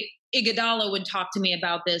Andre Iguodala would talk to me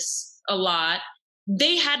about this a lot,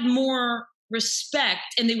 they had more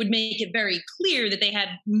respect, and they would make it very clear that they had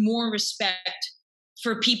more respect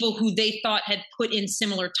for people who they thought had put in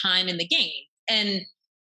similar time in the game. And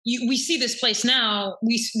we see this place now,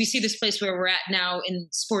 we see this place where we're at now in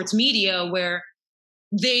sports media, where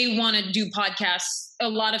they want to do podcasts a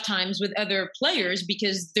lot of times with other players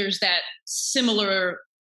because there's that similar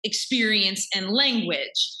experience and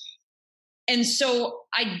language. And so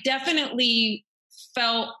I definitely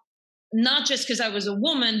felt, not just because I was a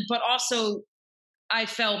woman, but also I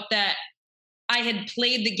felt that I had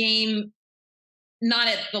played the game not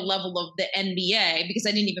at the level of the NBA because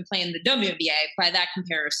I didn't even play in the WNBA by that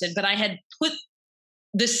comparison, but I had put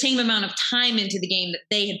the same amount of time into the game that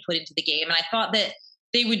they had put into the game. And I thought that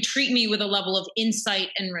they would treat me with a level of insight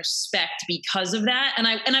and respect because of that. And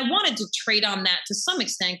I wanted to trade on that to some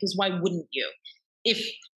extent, because why wouldn't you?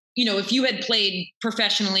 If you had played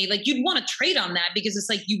professionally, like, you'd want to trade on that, because it's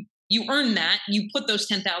like you earned that, you put those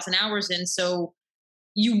 10,000 hours in. So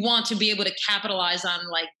you want to be able to capitalize on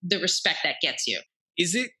like the respect that gets you.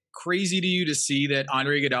 Is it crazy to you to see that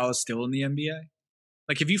Andre Iguodala is still in the NBA?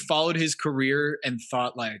 Like, have you followed his career and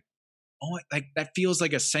thought like, oh, like that feels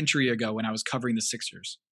like a century ago when I was covering the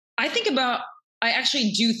Sixers? I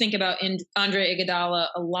actually do think about Andre Iguodala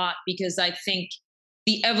a lot, because I think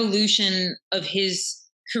the evolution of his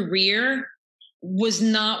career was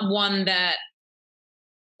not one that,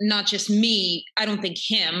 not just me, I don't think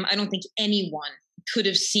anyone could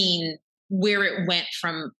have seen where it went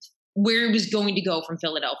from, where it was going to go from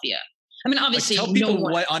Philadelphia. I mean, obviously, tell people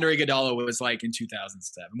what Andre Iguodala was like in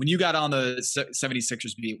 2007 when you got on the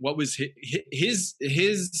 76ers beat. What was his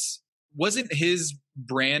wasn't his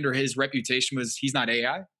brand or his reputation was he's not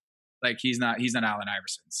AI, like he's not Allen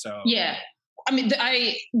Iverson. So yeah, I mean,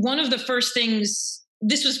 one of the first things,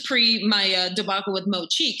 this was pre my debacle with Mo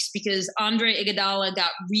Cheeks, because Andre Iguodala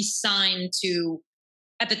got re-signed to,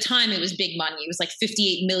 at the time it was big money. It was like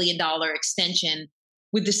 $58 million extension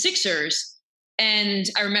with the Sixers. And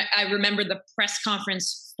I remember the press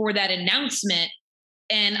conference for that announcement,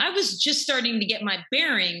 and I was just starting to get my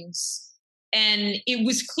bearings. And it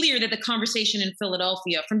was clear that the conversation in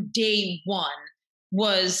Philadelphia from day one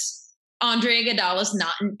was Andre Iguodala's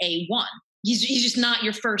not an A1. He's just not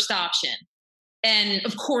your first option. And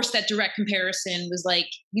of course, that direct comparison was like,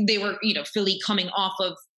 they were, Philly coming off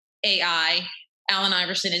of AI, Allen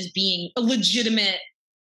Iverson as being a legitimate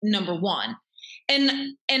number one.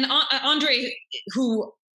 And Andre,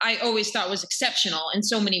 who I always thought was exceptional in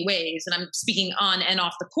so many ways, and I'm speaking on and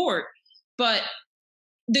off the court, but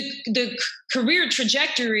the career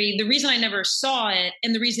trajectory, the reason I never saw it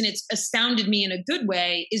and the reason it's astounded me in a good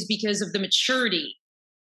way is because of the maturity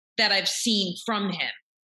that I've seen from him.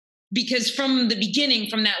 Because from the beginning,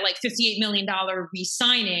 from that like $58 million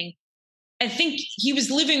re-signing, I think he was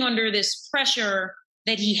living under this pressure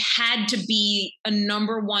that he had to be a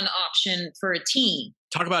number one option for a team.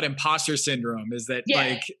 Talk about imposter syndrome. Is that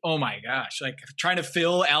like, oh my gosh, like trying to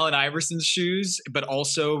fill Allen Iverson's shoes, but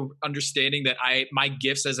also understanding that my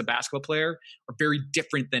gifts as a basketball player are very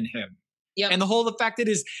different than him. Yep. And the fact that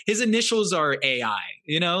his initials are AI,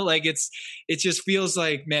 like it just feels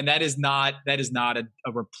like, man, that is not a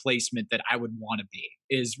replacement that I would want to be,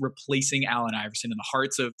 is replacing Allen Iverson in the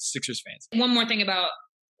hearts of Sixers fans. One more thing about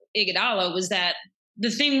Iguodala was that the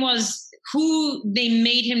thing was, who they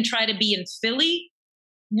made him try to be in Philly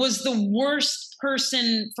was the worst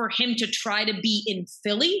person for him to try to be in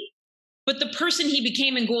Philly. But the person he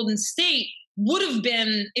became in Golden State would have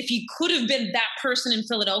been, if he could have been that person in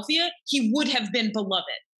Philadelphia, he would have been beloved.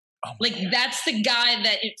 Oh like God. That's the guy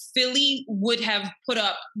that Philly would have put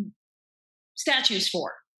up statues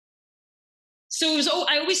for. So it was,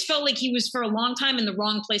 I always felt like he was for a long time in the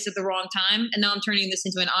wrong place at the wrong time. And now I'm turning this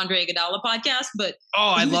into an Andre Iguodala podcast, but.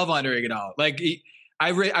 Oh, I love Andre Iguodala. Like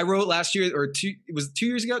I wrote last year or 2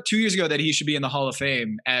 years ago that he should be in the Hall of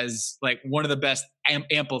Fame as like one of the best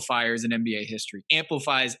amplifiers in NBA history.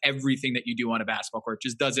 Amplifies everything that you do on a basketball court.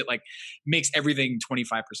 Just does it, like makes everything 25%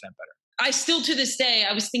 better. I still, to this day,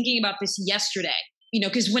 I was thinking about this yesterday,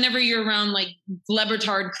 because whenever you're around like Le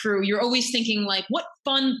Bertard crew, you're always thinking like, what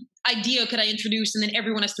fun idea could I introduce? And then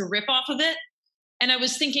everyone has to rip off of it. And I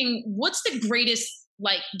was thinking, what's the greatest,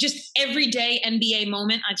 like just everyday NBA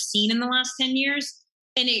moment I've seen in the last 10 years?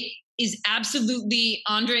 And it is absolutely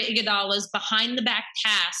Andre Iguodala's behind the back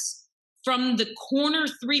pass from the corner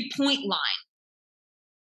 3-point line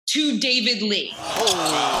to David Lee. Holy,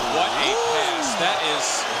 what a pass. That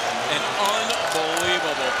is an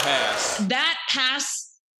unbelievable pass. That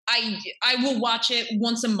pass, I will watch it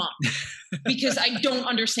once a month because I don't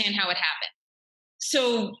understand how it happened.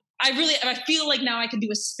 So I feel like now I could do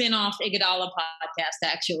a spin-off Iguodala podcast,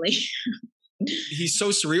 actually. He's so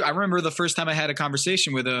surreal. I remember the first time I had a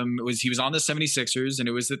conversation with him, he was on the 76ers, and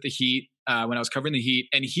it was at the Heat when I was covering the Heat,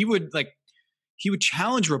 and he would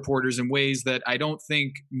challenge reporters in ways that I don't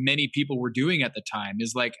think many people were doing at the time,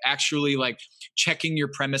 is like actually like checking your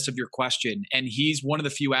premise of your question. And he's one of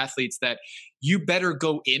the few athletes that you better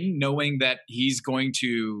go in knowing that he's going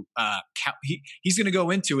to he's going to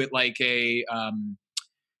go into it like a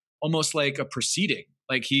almost like a proceeding.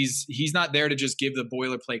 Like he's not there to just give the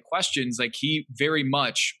boilerplate questions. Like he very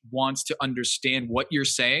much wants to understand what you're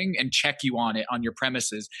saying and check you on it, on your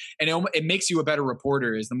premises. And it makes you a better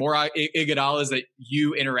reporter. Is the more Iguodala's that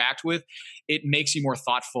you interact with, it makes you more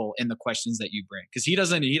thoughtful in the questions that you bring. Because he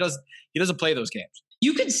doesn't play those games.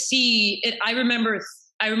 You could see it. I remember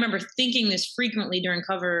thinking this frequently during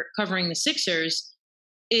covering the Sixers.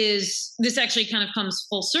 Is this actually kind of comes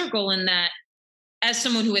full circle in that, as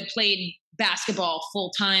someone who had played basketball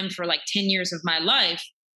full time for like 10 years of my life,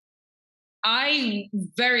 I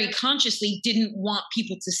very consciously didn't want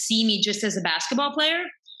people to see me just as a basketball player.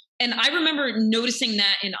 And I remember noticing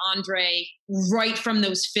that in Andre right from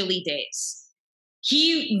those Philly days.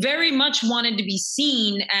 He very much wanted to be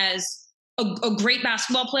seen as a great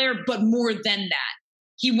basketball player, but more than that.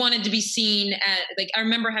 He wanted to be seen at, like, I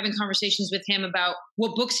remember having conversations with him about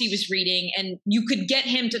what books he was reading, and you could get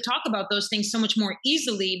him to talk about those things so much more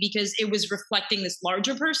easily because it was reflecting this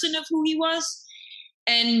larger person of who he was.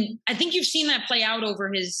 And I think you've seen that play out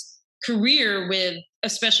over his career with,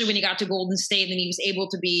 especially when he got to Golden State and he was able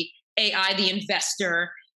to be AI, the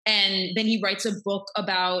investor. And then he writes a book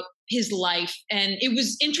about his life. And it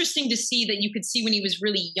was interesting to see that you could see when he was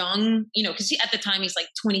really young, you know, because at the time he's like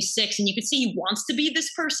 26, and you could see he wants to be this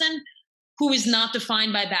person who is not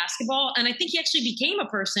defined by basketball. And I think he actually became a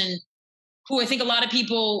person who I think a lot of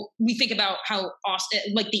people, we think about how Austin,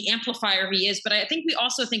 like the amplifier he is, but I think we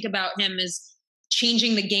also think about him as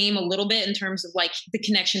changing the game a little bit in terms of like the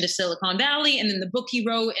connection to Silicon Valley and then the book he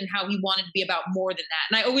wrote and how he wanted to be about more than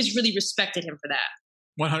that. And I always really respected him for that.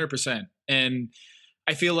 100%. And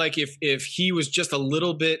I feel like if he was just a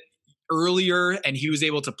little bit earlier and he was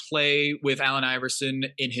able to play with Allen Iverson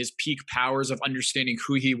in his peak powers of understanding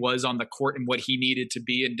who he was on the court and what he needed to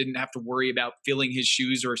be, and didn't have to worry about filling his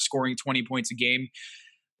shoes or scoring 20 points a game,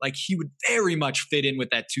 like he would very much fit in with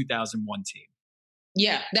that 2001 team.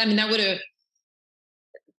 Yeah. I mean,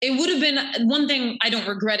 it would have been one thing. I don't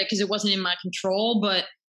regret it because it wasn't in my control, but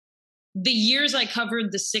the years I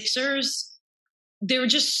covered the Sixers, they were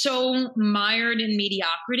just so mired in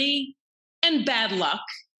mediocrity and bad luck.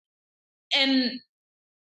 And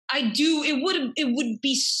it would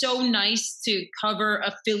be so nice to cover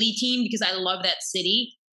a Philly team because I love that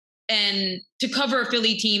city, and to cover a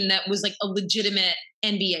Philly team that was like a legitimate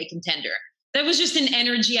NBA contender. That was just an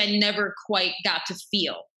energy I never quite got to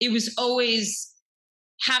feel. It was always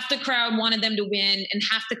half the crowd wanted them to win and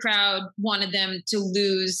half the crowd wanted them to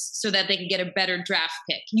lose so that they could get a better draft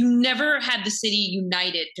pick. You never had the city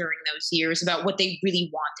united during those years about what they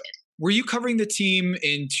really wanted. Were you covering the team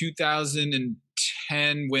in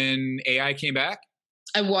 2010 when AI came back?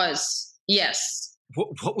 I was, yes.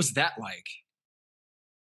 What was that like?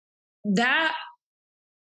 That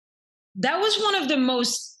was one of the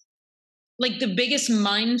most, like the biggest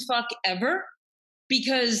mind fuck ever,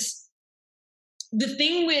 because the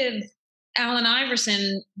thing with Allen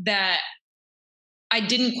Iverson that I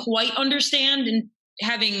didn't quite understand, and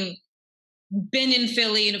having been in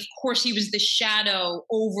Philly, and of course he was the shadow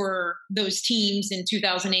over those teams in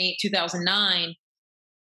 2008, 2009,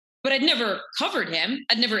 but I'd never covered him.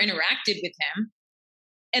 I'd never interacted with him.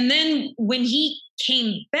 And then when he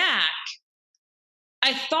came back,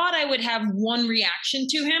 I thought I would have one reaction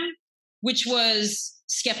to him, which was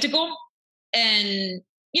skeptical. And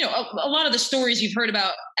you know, a lot of the stories you've heard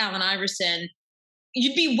about Allen Iverson,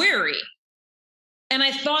 you'd be wary. And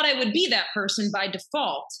I thought I would be that person by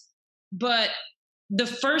default. But the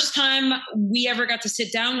first time we ever got to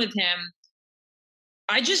sit down with him,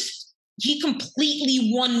 he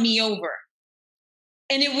completely won me over.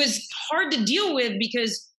 And it was hard to deal with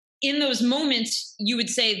because in those moments, you would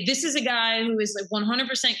say, this is a guy who is like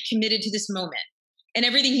 100% committed to this moment. And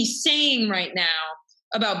everything he's saying right now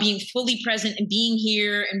about being fully present and being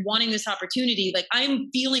here and wanting this opportunity, like I'm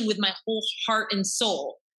feeling with my whole heart and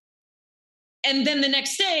soul. And then the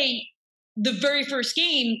next day, the very first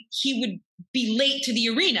game, he would be late to the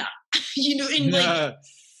arena, you know, and like,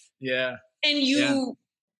 yeah. And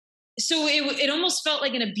so it almost felt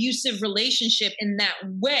like an abusive relationship in that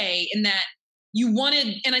way, in that you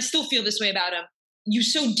wanted, and I still feel this way about him, you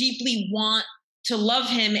so deeply want to love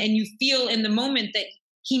him and you feel in the moment that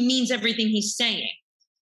he means everything he's saying.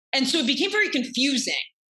 And so it became very confusing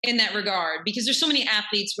in that regard because there's so many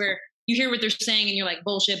athletes where you hear what they're saying and you're like,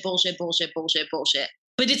 bullshit, bullshit, bullshit, bullshit, bullshit.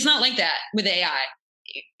 But it's not like that with AI.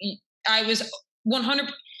 I was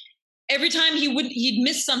 100. Every time he'd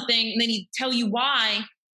miss something and then he'd tell you why,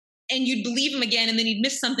 and you'd believe him again, and then he'd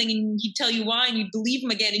miss something and he'd tell you why, and you'd believe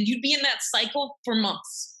him again, and you'd be in that cycle for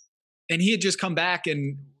months. And he had just come back,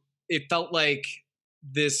 and it felt like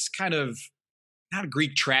this kind of not a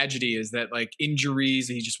Greek tragedy, is that like injuries,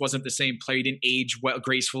 he just wasn't the same player. He didn't age well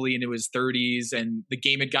gracefully into his 30s, and the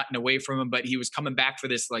game had gotten away from him, but he was coming back for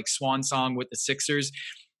this like swan song with the Sixers.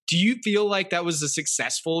 Do you feel like that was a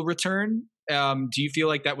successful return? Do you feel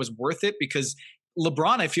like that was worth it? Because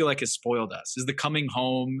LeBron, I feel like, has spoiled us. Is the coming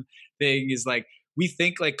home thing is like, we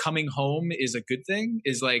think like coming home is a good thing,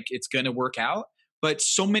 is like it's going to work out. But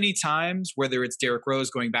so many times, whether it's Derrick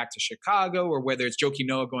Rose going back to Chicago, or whether it's Joakim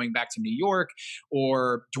Noah going back to New York,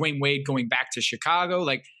 or Dwayne Wade going back to Chicago,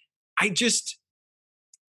 like I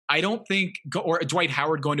don't think, or Dwight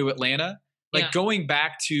Howard going to Atlanta, like going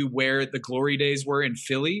back to where the glory days were in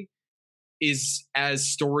Philly is as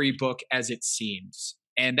storybook as it seems.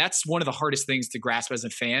 And that's one of the hardest things to grasp as a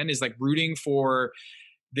fan, is like rooting for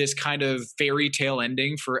this kind of fairy tale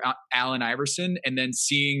ending for Allen Iverson, and then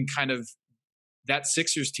seeing kind of that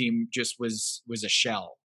Sixers team just was a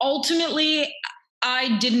shell. Ultimately,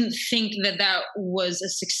 I didn't think that was a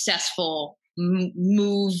successful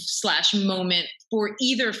move/moment for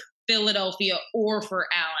either Philadelphia or for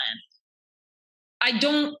Allen. I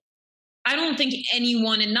don't think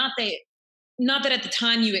anyone, and not that at the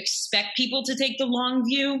time you expect people to take the long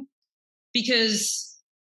view, because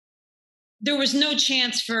there was no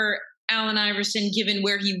chance for Allen Iverson, given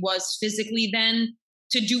where he was physically then,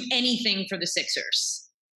 to do anything for the Sixers.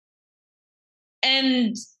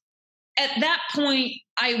 And at that point,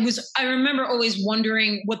 I remember always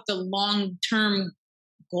wondering what the long-term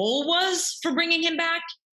goal was for bringing him back.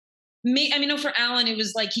 For Allen, it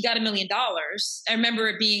was like he got $1 million. I remember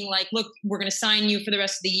it being like, look, we're going to sign you for the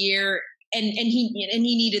rest of the year. And he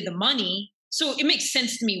needed the money. So it makes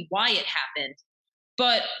sense to me why it happened.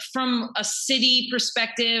 But from a city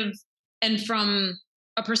perspective, and from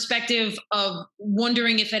a perspective of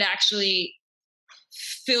wondering if it actually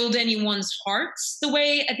filled anyone's hearts the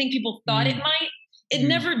way I think people thought it might, it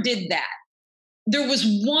never did that. There was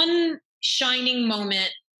one shining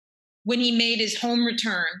moment when he made his home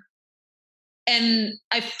return, and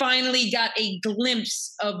I finally got a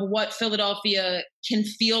glimpse of what Philadelphia can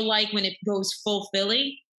feel like when it goes full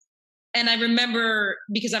Philly. And I remember,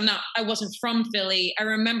 because I wasn't from Philly, I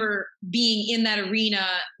remember being in that arena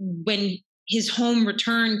when his home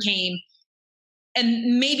return came.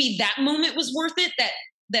 And maybe that moment was worth it,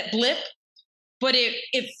 that blip, but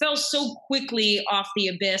it fell so quickly off the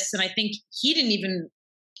abyss. And I think he didn't even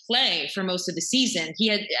play for most of the season.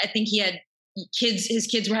 His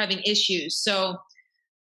kids were having issues. So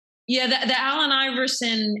yeah, the Allen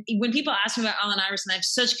Iverson, when people ask me about Allen Iverson, I have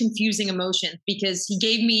such confusing emotions, because he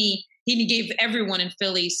gave everyone in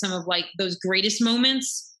Philly some of like those greatest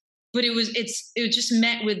moments, but it was just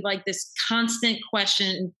met with like this constant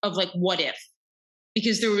question of like, what if?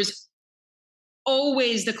 Because there was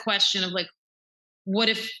always the question of like, what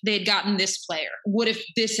if they had gotten this player? What if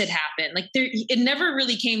this had happened? Like it never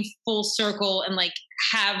really came full circle and like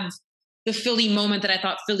have the Philly moment that I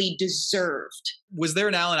thought Philly deserved. Was there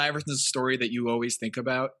an Allen Iverson story that you always think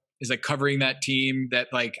about? Is like covering that team, that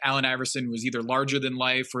like Allen Iverson was either larger than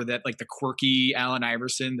life, or that like the quirky Allen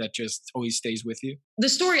Iverson that just always stays with you? The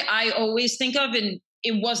story I always think of, and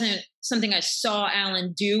it wasn't something I saw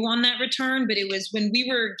Allen do on that return, but it was when we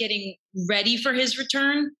were getting ready for his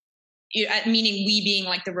return, meaning we being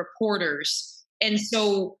like the reporters. And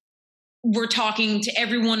so we're talking to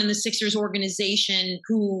everyone in the Sixers organization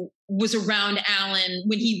who was around Allen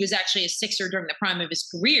when he was actually a Sixer during the prime of his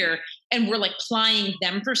career. And we're like plying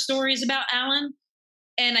them for stories about Allen.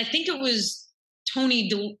 And I think it was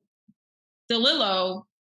Tony DeLillo.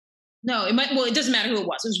 No, it doesn't matter who it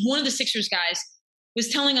was. It was one of the Sixers guys was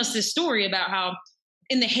telling us this story about how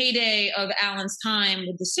in the heyday of Allen's time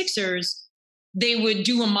with the Sixers, they would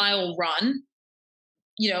do a mile run.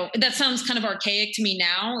 You know, that sounds kind of archaic to me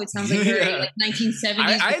now. It sounds like very like 1970s.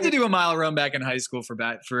 I had to do a mile run back in high school for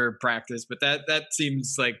practice, but that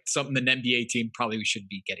seems like something an NBA team probably should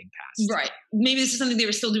be getting past. Right. Maybe this is something they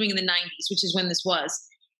were still doing in the 90s, which is when this was.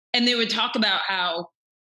 And they would talk about how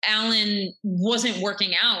Allen wasn't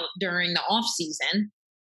working out during the off season,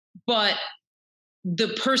 but the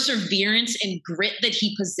perseverance and grit that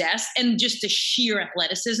he possessed, and just the sheer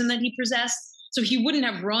athleticism that he possessed. So he wouldn't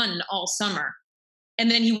have run all summer. And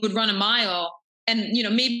then he would run a mile. And, you know,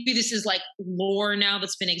 maybe this is like lore now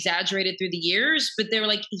that's been exaggerated through the years, but they were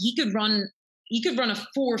like, he could run a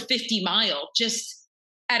 4:50 mile just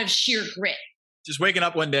out of sheer grit. Just waking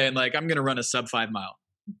up one day and like, I'm going to run a sub 5 mile.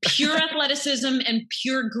 Pure athleticism and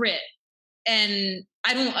pure grit. And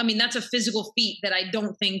that's a physical feat that I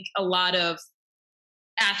don't think a lot of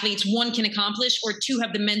athletes, one, can accomplish, or two,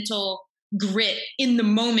 have the mental grit in the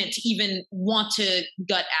moment to even want to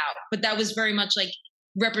gut out. But that was very much like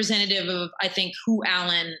representative of, I think, who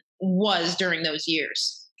Allen was during those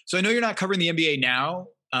years. So I know you're not covering the NBA now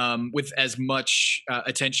with as much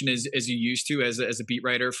attention as you used to as a beat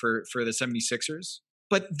writer for the 76ers.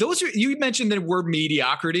 But you mentioned the word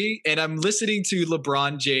mediocrity, and I'm listening to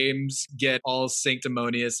LeBron James get all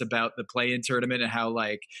sanctimonious about the play-in tournament and how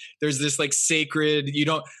like there's this like sacred,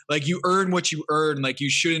 you earn what you earn. Like you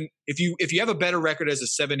shouldn't, if you have a better record as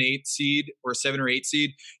a 7-8 seed or a 7 or 8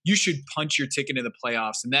 seed, you should punch your ticket into the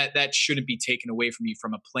playoffs, and that shouldn't be taken away from you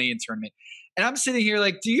from a play-in tournament. And I'm sitting here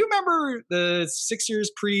like, do you remember the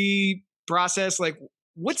Sixers pre-process? Like,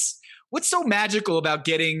 what's so magical about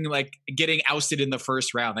getting ousted in the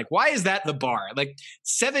first round? Like, why is that the bar? Like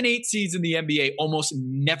 7-8 seeds in the NBA almost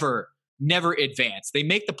never advance. They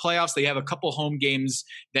make the playoffs. They have a couple home games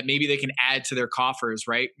that maybe they can add to their coffers,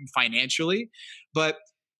 right? Financially. But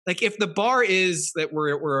like, if the bar is that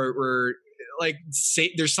we're like,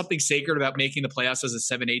 there's something sacred about making the playoffs as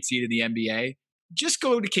a 7-8 seed in the NBA, just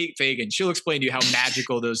go to Kate Fagan. She'll explain to you how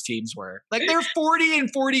magical those teams were. Like they're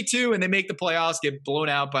 40-42 and they make the playoffs, get blown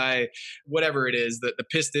out by whatever it is, the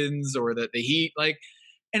Pistons or the Heat, like,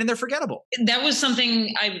 and then they're forgettable. That was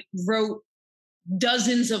something I wrote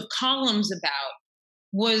dozens of columns about,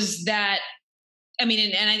 was that, I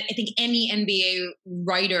mean, and I think any NBA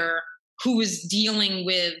writer who was dealing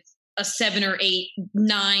with a 7 or 8,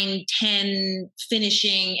 9, 10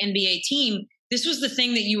 finishing NBA team, this was the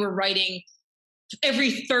thing that you were writing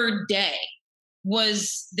every third day,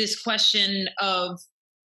 was this question of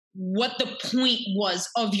what the point was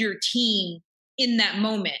of your team in that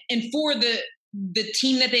moment. And for the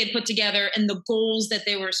team that they had put together and the goals that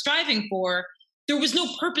they were striving for, there was no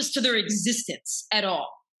purpose to their existence at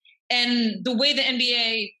all. And the way the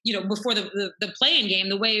NBA, before the play-in game,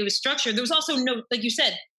 the way it was structured, there was also no, like you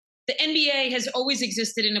said, the NBA has always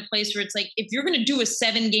existed in a place where it's like, if you're going to do a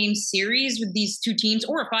 7-game series with these two teams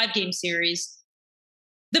or a 5-game series,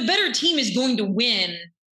 the better team is going to win.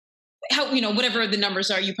 Whatever the numbers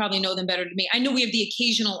are, you probably know them better than me. I know we have the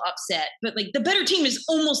occasional upset, but like the better team is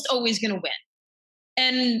almost always going to win.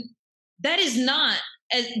 And that is not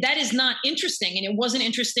interesting. And it wasn't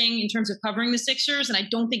interesting in terms of covering the Sixers. And I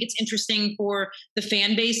don't think it's interesting for the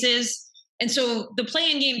fan bases. And so the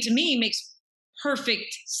play-in game to me makes perfect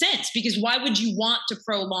sense, because why would you want to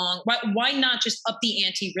prolong? Why not just up the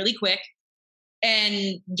ante really quick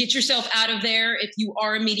and get yourself out of there if you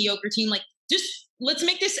are a mediocre team? Like, just let's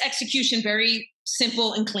make this execution very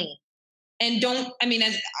simple and clean. And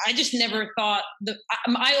I just never thought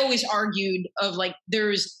I always argued of like,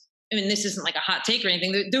 this isn't like a hot take or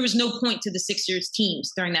anything. There was no point to the Sixers teams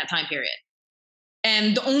during that time period.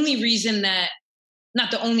 And the only reason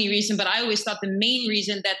but I always thought the main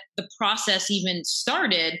reason that the process even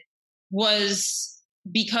started was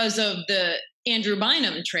because of the Andrew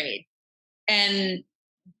Bynum trade. And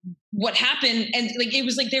what happened, and like it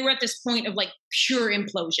was like they were at this point of like pure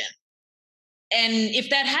implosion. And if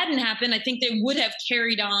that hadn't happened, I think they would have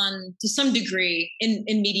carried on to some degree in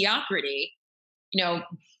mediocrity.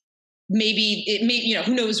 Maybe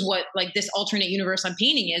who knows what like this alternate universe I'm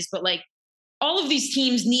painting is, but like all of these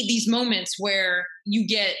teams need these moments where you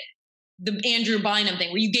get the Andrew Bynum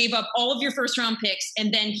thing, where you gave up all of your first round picks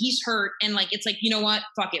and then he's hurt, and like it's like, you know what,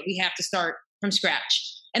 fuck it, we have to start from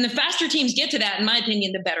scratch. And the faster teams get to that, in my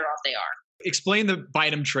opinion, the better off they are. Explain the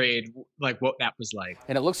Bynum trade, like what that was like.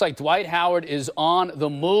 And it looks like Dwight Howard is on the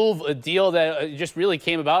move, a deal that just really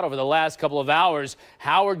came about over the last couple of hours.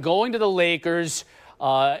 Howard going to the Lakers,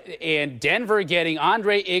 and Denver getting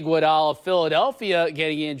Andre Iguodala, Philadelphia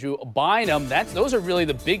getting Andrew Bynum. Those are really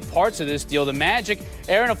the big parts of this deal. The Magic,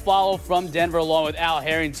 Aaron Aflalo from Denver, along with Al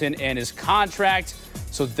Harrington and his contract.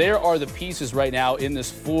 So there are the pieces right now in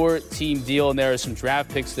this 4-team deal, and there are some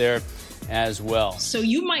draft picks there as well. So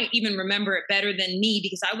you might even remember it better than me,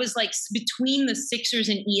 because I was like between the Sixers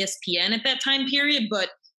and ESPN at that time period, but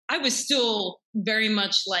I was still very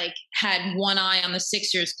much like had one eye on the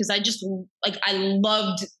Sixers, because I just like, I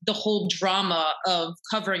loved the whole drama of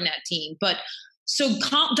covering that team. But so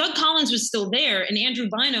Doug Collins was still there, and Andrew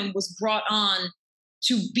Bynum was brought on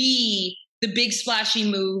to be the big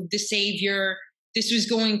splashy move, the savior. This was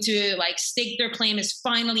going to like stake their claim as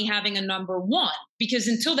finally having a number one, because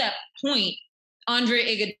until that point, Andre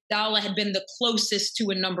Iguodala had been the closest to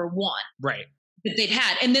a number one, right, that they'd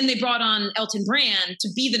had. And then they brought on Elton Brand to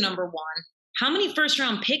be the number one. How many first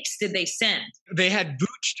round picks did they send? They had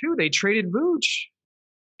Vooch too. They traded Vooch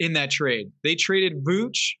in that trade. They traded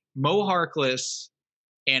Vooch, Mo Harkless,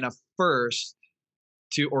 and a first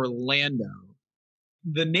to Orlando.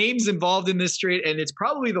 The names involved in this trade, and it's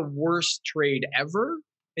probably the worst trade ever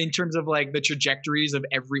in terms of like the trajectories of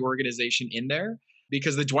every organization in there,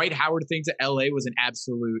 because the Dwight Howard thing to LA was an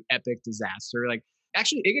absolute epic disaster. Like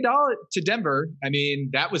Actually, Iguodala to Denver, I mean,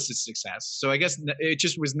 that was a success. So I guess it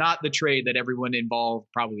just was not the trade that everyone involved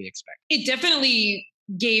probably expected. It definitely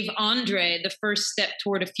gave Andre the first step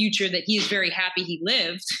toward a future that he is very happy he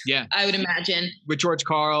lived. Yeah. I would imagine. With George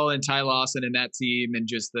Karl and Ty Lawson and that team and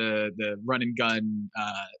just the run and gun,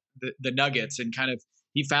 the Nuggets, and kind of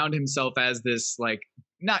he found himself as this, like,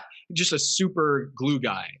 not just a super glue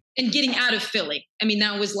guy. And getting out of Philly. I mean,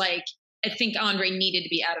 that was like, I think Andre needed to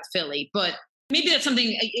be out of Philly, but maybe that's something,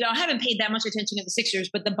 you know, I haven't paid that much attention to the Sixers,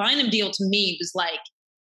 but the Bynum deal to me was like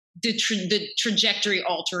the trajectory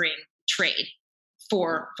altering trade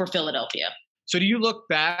for Philadelphia. So do you look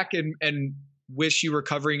back and wish you were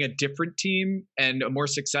covering a different team and a more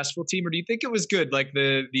successful team, or do you think it was good? Like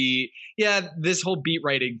this whole beat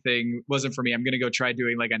writing thing wasn't for me. I'm going to go try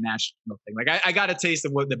doing like a national thing. Like I got a taste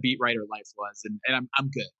of what the beat writer life was, and I'm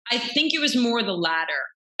good. I think it was more the latter.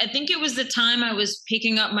 I think it was the time I was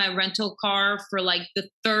picking up my rental car for like the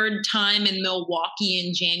third time in Milwaukee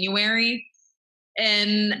in January.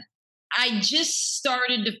 And I just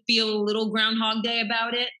started to feel a little Groundhog Day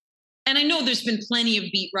about it. And I know there's been plenty of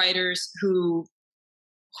beat writers who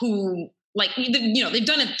like, you know, they've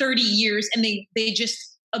done it 30 years and they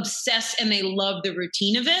just obsess and they love the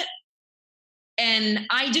routine of it. And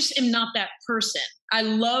I just am not that person. I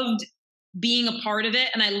loved being a part of it,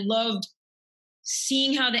 and I loved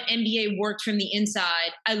seeing how the NBA worked from the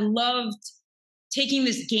inside. I loved taking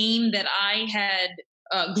this game that I had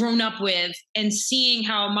grown up with and seeing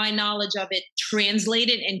how my knowledge of it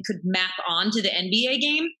translated and could map onto the NBA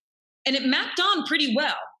game. And it mapped on pretty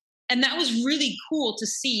well. And that was really cool to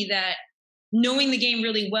see that, knowing the game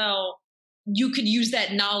really well, you could use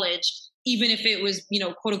that knowledge, even if it was, you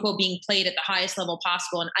know, quote unquote, being played at the highest level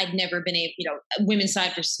possible. And I'd never been able, you know, women's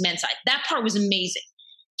side versus men's side. That part was amazing.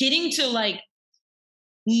 Getting to like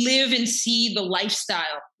live and see the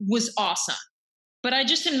lifestyle was awesome. But I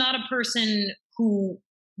just am not a person who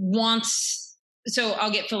wants, so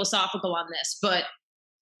I'll get philosophical on this, but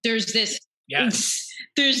there's this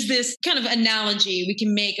kind of analogy we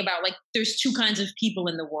can make about, like, there's two kinds of people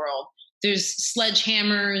in the world. There's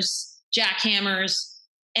sledgehammers, jackhammers,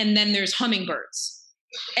 and then there's hummingbirds.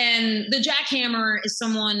 And the jackhammer is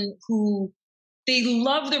someone who, they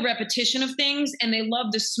love the repetition of things and they love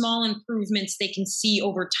the small improvements they can see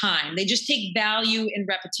over time. They just take value in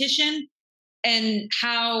repetition and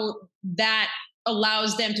how that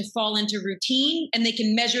allows them to fall into routine, and they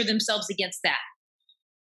can measure themselves against that.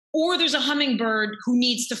 Or there's a hummingbird who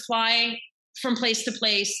needs to fly from place to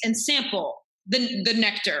place and sample the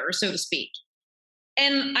nectar, so to speak.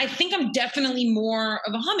 And I think I'm definitely more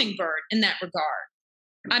of a hummingbird in that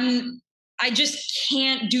regard. I just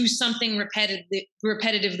can't do something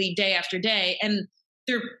repetitively day after day. And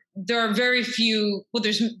there are very few, well,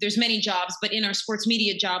 there's many jobs, but in our sports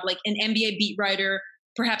media job, like an NBA beat writer,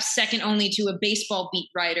 perhaps second only to a baseball beat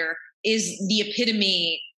writer, is the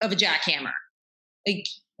epitome of a jackhammer. Like,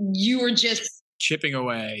 you are just chipping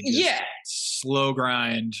away. Yeah. Slow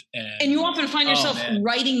grind. And you often find yourself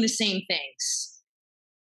writing the same things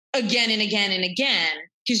again and again and again,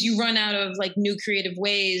 because you run out of like new creative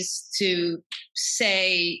ways to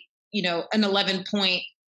say, you know, an 11-point,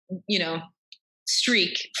 you know,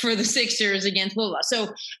 streak for the Sixers against blah, blah, blah.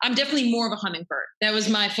 So I'm definitely more of a hummingbird. That was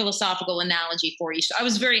my philosophical analogy for you. So I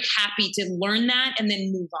was very happy to learn that and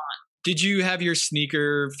then move on. Did you have your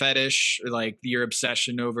sneaker fetish, or like your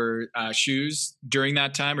obsession over shoes during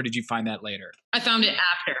that time, or did you find that later? I found it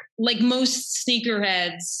after. Like most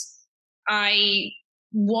sneakerheads, I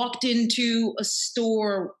walked into a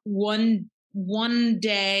store one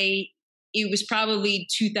day. It was probably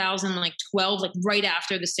 2012, like right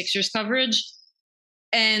after the Sixers coverage.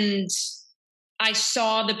 And I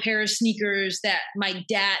saw the pair of sneakers that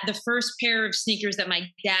the first pair of sneakers that my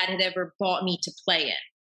dad had ever bought me to play in.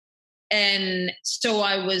 And so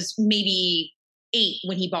I was maybe 8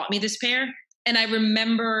 when he bought me this pair. And I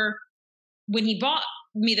remember when he bought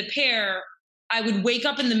me the pair, I would wake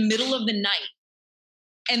up in the middle of the night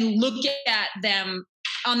and look at them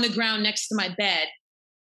on the ground next to my bed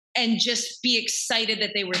and just be excited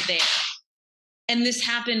that they were there. And this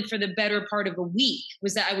happened for the better part of a week,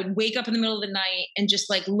 was that I would wake up in the middle of the night and just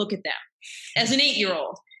like look at them as an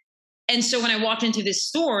 8-year-old. And so when I walked into this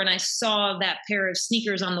store and I saw that pair of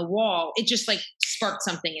sneakers on the wall, it just like sparked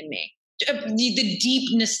something in me. The deep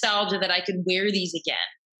nostalgia that I could wear these again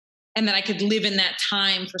and that I could live in that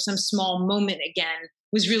time for some small moment again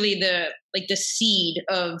was really the seed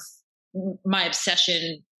of my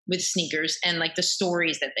obsession with sneakers and like the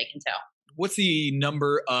stories that they can tell. What's the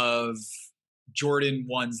number of Jordan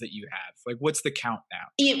 1s that you have? Like, what's the count now?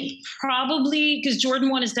 It probably, because Jordan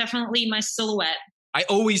 1 is definitely my silhouette. I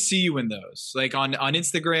always see you in those, like on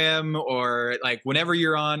Instagram or like whenever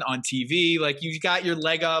you're on TV, like you've got your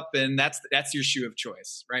leg up and that's your shoe of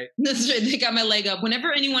choice, right? That's right. They got my leg up.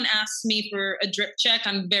 Whenever anyone asks me for a drip check,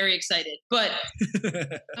 I'm very excited. But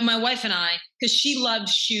my wife and I, because she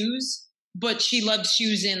loves shoes, but she loves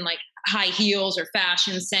shoes in like high heels or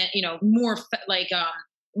fashion,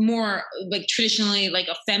 more traditionally like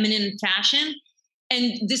a feminine fashion.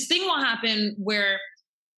 And this thing will happen where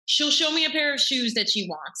she'll show me a pair of shoes that she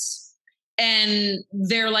wants. And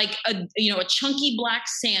they're like a chunky black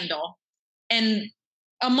sandal. And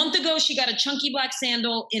a month ago, she got a chunky black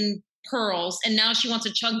sandal in pearls. And now she wants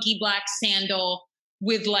a chunky black sandal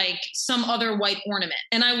with like some other white ornament.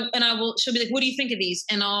 And she'll be like, what do you think of these?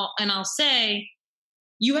 And I'll say,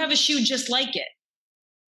 you have a shoe just like it.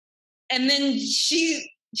 And then she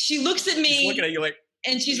looks at me. She's looking at you like,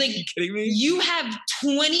 and she's like, are you kidding me? You have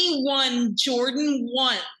 21 Jordan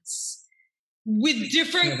 1s with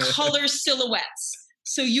different color silhouettes.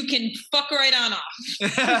 So you can fuck right on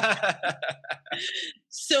off.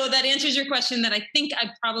 So that answers your question that I think I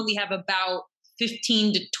probably have about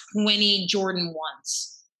 15 to 20 Jordan 1s.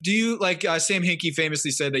 Do you like Sam Hinkie famously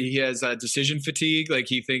said that he has decision fatigue? Like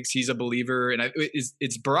he thinks he's a believer, and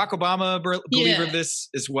it's Barack Obama a believer of this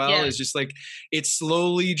as well. Yeah. It's just like it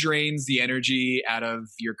slowly drains the energy out of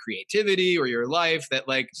your creativity or your life. That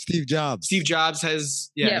like Steve Jobs has,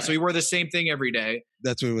 so he wore the same thing every day.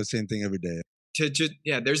 That's what he was, same thing every day.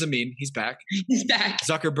 There's a meme. He's back. He's back.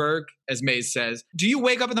 Zuckerberg, as Maze says. Do you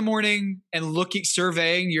wake up in the morning and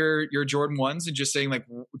surveying your Jordan 1s and just saying like,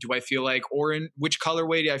 do I feel like, or in which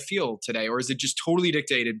colorway do I feel today? Or is it just totally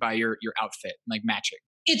dictated by your outfit, like matching?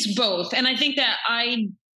 It's both. And I think that I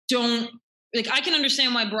can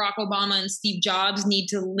understand why Barack Obama and Steve Jobs need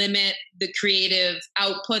to limit the creative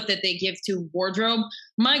output that they give to wardrobe.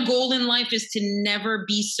 My goal in life is to never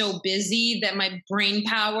be so busy that my brain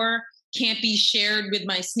power can't be shared with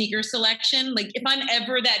my sneaker selection. Like if I'm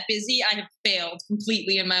ever that busy, I have failed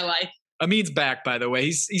completely in my life. Amit's back, by the way.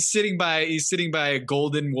 He's sitting by a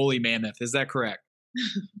golden woolly mammoth. Is that correct?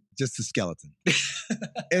 Just a skeleton.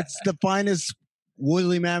 It's the finest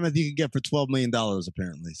woolly mammoth you can get for $12 million,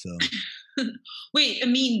 apparently. So. Wait,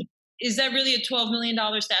 is that really a $12 million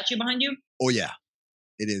statue behind you? Oh yeah,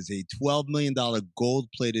 it is a $12 million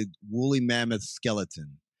gold-plated woolly mammoth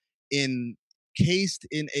skeleton encased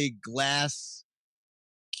in a glass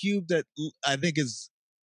cube that I think is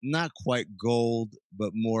not quite gold,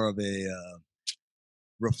 but more of a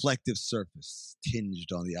reflective surface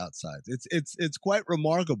tinged on the outside. It's quite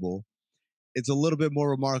remarkable. It's a little bit more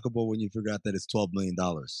remarkable when you figure out that it's $12 million.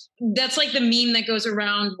 That's like the meme that goes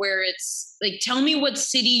around where it's like, tell me what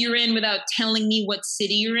city you're in without telling me what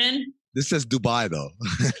city you're in. This says Dubai, though.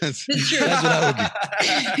 That's true. That's what I would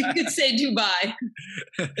do. You could say Dubai.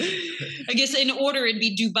 I guess in order it'd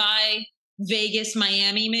be Dubai, Vegas,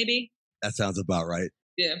 Miami, maybe. That sounds about right.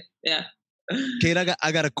 Yeah. Kate,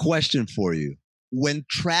 I got a question for you. When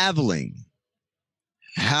traveling,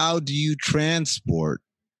 how do you transport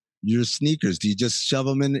your sneakers? Do you just shove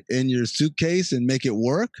them in your suitcase and make it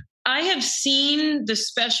work? I have seen the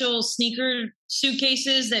special sneaker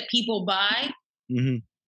suitcases that people buy. Mm-hmm.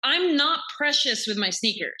 I'm not precious with my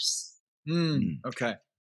sneakers. Okay.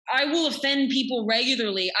 I will offend people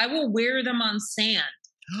regularly. I will wear them on sand.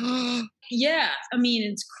 Yeah.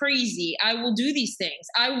 It's crazy. I will do these things.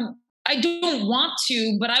 I don't want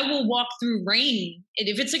to, but I will walk through rain. And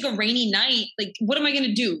if it's like a rainy night, like what am I going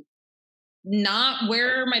to do? Not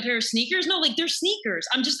wear my pair of sneakers? No, like they're sneakers.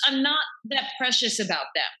 I'm not that precious about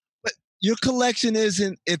them. But your collection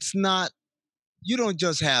it's not, you don't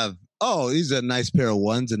just have, oh, these are a nice pair of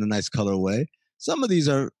ones in a nice colorway. Some of these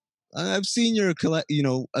are, I've seen you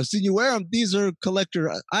wear them. These are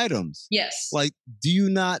collector items. Yes. Like,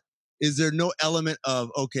 is there no element of,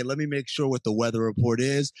 okay, let me make sure what the weather report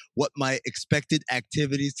is, what my expected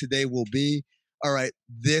activities today will be. All right,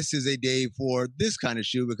 this is a day for this kind of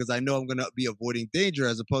shoe because I know I'm going to be avoiding danger,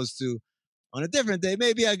 as opposed to on a different day,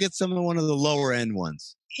 maybe I get one of the lower end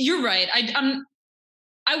ones. You're right.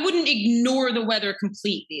 I wouldn't ignore the weather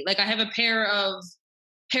completely. Like I have a pair of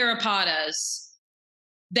Parapatas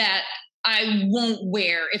that I won't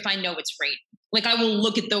wear if I know it's raining. Like I will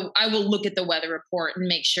look at the weather report and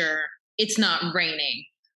make sure it's not raining.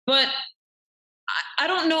 But I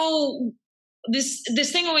don't know.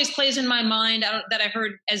 This thing always plays in my mind that I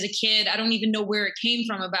heard as a kid. I don't even know where it came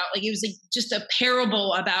from. About like it was like just a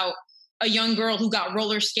parable about a young girl who got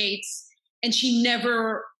roller skates and she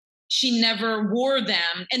never wore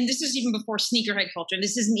them. And this is even before sneakerhead culture.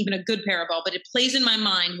 This isn't even a good parable, but it plays in my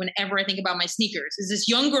mind whenever I think about my sneakers. Is this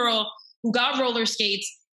young girl who got roller skates,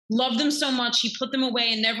 loved them so much, he put them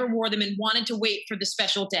away and never wore them and wanted to wait for the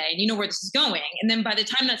special day. And you know where this is going. And then by the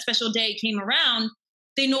time that special day came around,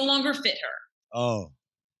 they no longer fit her. Oh,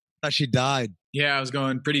 I thought she died. Yeah, I was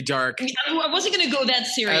going pretty dark. I wasn't going to go that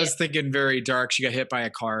serious. I was thinking very dark. She got hit by a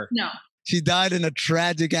car. No. She died in a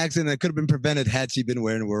tragic accident that could have been prevented had she been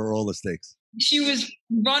wearing roller skates. She was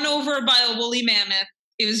run over by a woolly mammoth.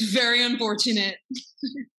 It was very unfortunate.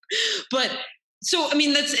 But so, I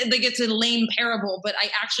mean, that's like, it's a lame parable, but I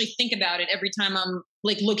actually think about it every time I'm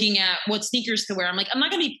like looking at what sneakers to wear. I'm like, I'm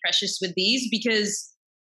not going to be precious with these because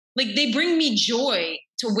like they bring me joy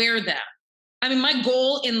to wear them. I mean, my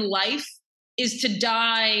goal in life is to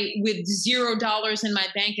die with $0 in my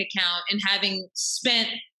bank account and having spent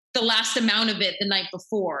the last amount of it the night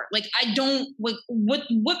before. Like, I don't, like, what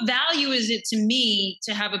value is it to me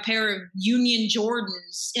to have a pair of Union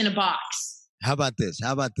Jordans in a box? How about this?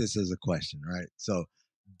 How about this as a question, right? So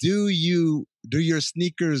do your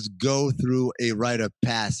sneakers go through a rite of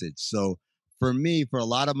passage? So for me, for a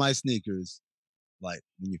lot of my sneakers, like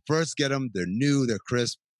when you first get them, they're new, they're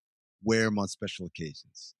crisp, wear them on special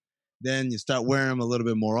occasions. Then you start wearing them a little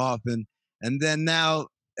bit more often. And then now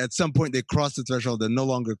at some point they cross the threshold. They're no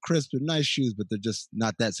longer crisp. They're nice shoes, but they're just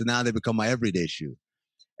not that. So now they become my everyday shoe.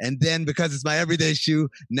 And then because it's my everyday shoe,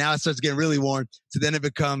 now it starts getting really worn. So then it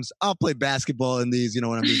becomes, I'll play basketball in these,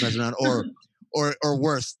 when I'm just messing around, or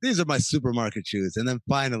worse, these are my supermarket shoes. And then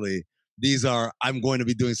finally, these are, I'm going to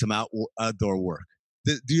be doing some outdoor work.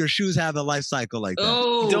 Do your shoes have a life cycle like that?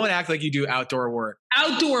 Oh, don't act like you do outdoor work.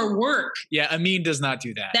 Outdoor work? Yeah, Amin does not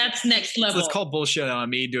do that. That's next level. So let's call bullshit on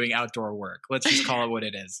Amin doing outdoor work. Let's just call it what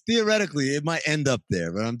it is. Theoretically, it might end up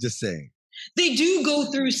there, but I'm just saying. They do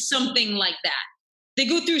go through something like that. They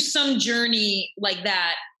go through some journey like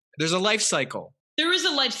that. There's a life cycle. There is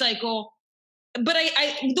a life cycle. But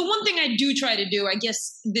I the one thing I do try to do, I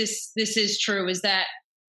guess this is true, is that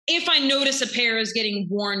if I notice a pair is getting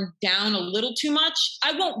worn down a little too much,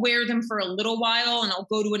 I won't wear them for a little while and I'll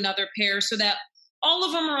go to another pair so that all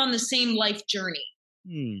of them are on the same life journey.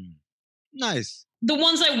 Nice. The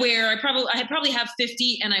ones I wear, I probably have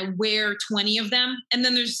 50 and I wear 20 of them. And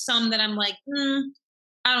then there's some that I'm like,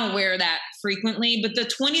 I don't wear that frequently. But the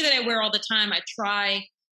 20 that I wear all the time, I try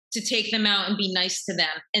to take them out and be nice to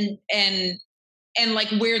them and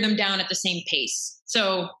like wear them down at the same pace.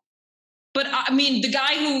 So, but I mean, the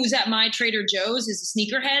guy who's at my Trader Joe's is a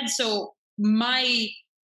sneakerhead. So my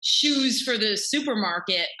shoes for the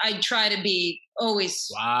supermarket, I try to be always.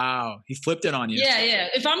 Wow. He flipped it on you. Yeah.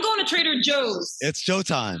 If I'm going to Trader Joe's, it's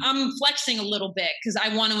showtime. I'm flexing a little bit because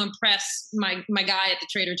I want to impress my guy at the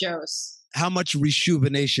Trader Joe's. How much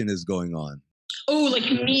rejuvenation is going on? Oh, like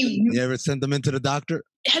me. You ever send them into the doctor?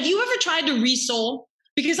 Have you ever tried to resole?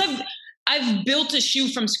 Because I've built a shoe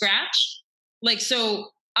from scratch. Like, so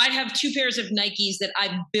I have 2 pairs of Nikes that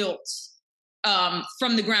I built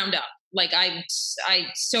from the ground up. Like I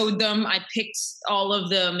sewed them, I picked all of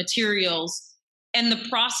the materials, and the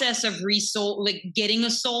process of resole, like getting a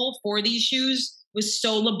sole for these shoes, was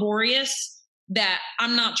so laborious that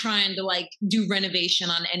I'm not trying to like do renovation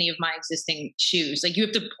on any of my existing shoes. Like you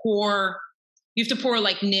have to pour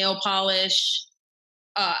like nail polish,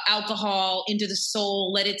 alcohol into the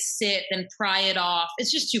sole, let it sit, then pry it off.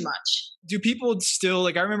 It's just too much. Do people still,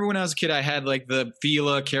 like, I remember when I was a kid, I had like the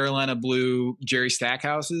Fila Carolina Blue Jerry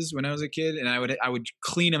Stackhouses when I was a kid, and I would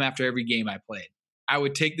clean them after every game I played. I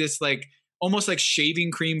would take this like almost like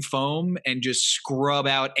shaving cream foam and just scrub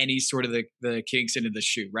out any sort of the kinks into the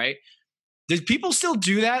shoe, right? Did people still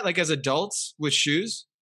do that, like as adults with shoes?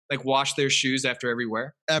 Like wash their shoes after every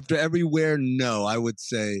wear? After every wear, no. I would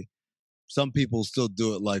say some people still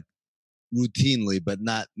do it like routinely, but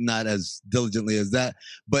not as diligently as that.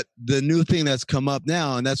 But the new thing that's come up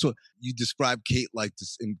now, and that's what you described, Kate, like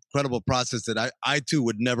this incredible process that I too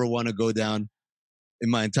would never want to go down in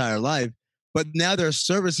my entire life. But now there are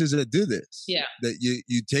services that do this. Yeah. That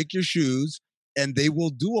you take your shoes and they will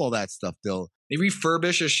do all that stuff. They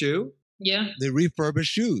refurbish a shoe? Yeah. They refurbish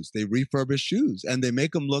shoes and they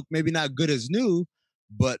make them look maybe not good as new,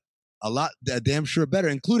 but damn sure better,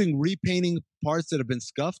 including repainting parts that have been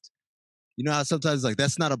scuffed. You know how sometimes like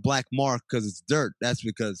that's not a black mark because it's dirt. That's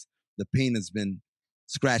because the paint has been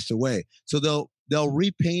scratched away. So they'll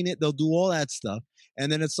repaint it. They'll do all that stuff.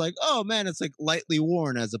 And then it's like, oh man, it's like lightly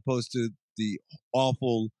worn as opposed to the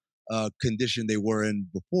awful condition they were in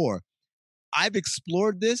before. I've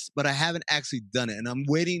explored this, but I haven't actually done it. And I'm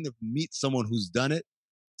waiting to meet someone who's done it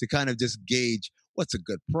to kind of just gauge what's a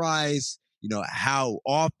good price, how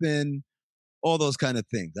often, all those kind of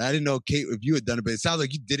things. I didn't know, Kate, if you had done it, but it sounds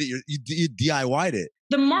like you did it. You DIY'd it.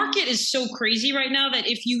 The market is so crazy right now that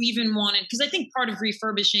if you even wanted, because I think part of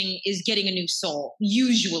refurbishing is getting a new sole,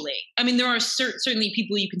 usually. I mean, there are certainly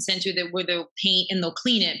people you can send to where they'll paint and they'll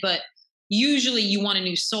clean it, but usually you want a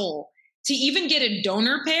new sole. To even get a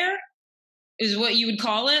donor pair is what you would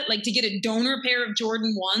call it, like to get a donor pair of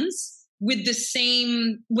Jordan 1s with the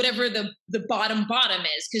same, whatever the bottom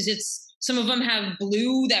is, because it's, some of them have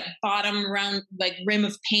blue, that bottom round like rim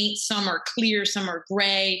of paint. Some are clear, some are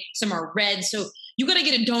gray, some are red. So you got to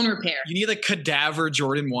get a donor pair. You need like cadaver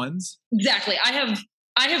Jordan 1s. Exactly.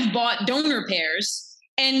 I have bought donor pairs,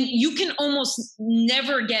 and you can almost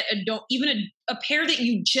never get even a pair that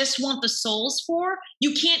you just want the soles for.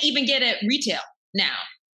 You can't even get at retail now.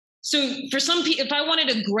 So for some people, if I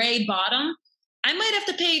wanted a gray bottom, I might have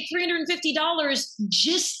to pay $350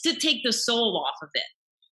 just to take the sole off of it.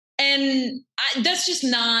 And that's just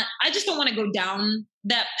not, I just don't want to go down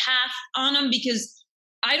that path on them, because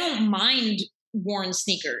I don't mind worn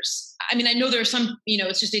sneakers. I mean, I know there are some,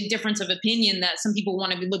 it's just a difference of opinion that some people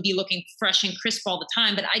want to be looking fresh and crisp all the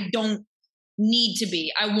time, but I don't need to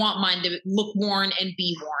be. I want mine to look worn and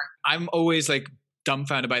be worn. I'm always like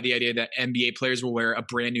dumbfounded by the idea that NBA players will wear a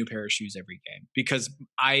brand new pair of shoes every game, because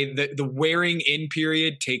the wearing in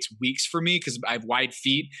period takes weeks for me because I have wide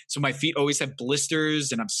feet. So my feet always have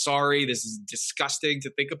blisters, and I'm sorry, this is disgusting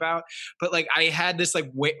to think about. But like I had this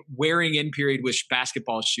like wearing in period with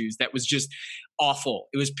basketball shoes that was just awful.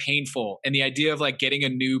 It was painful. And the idea of like getting a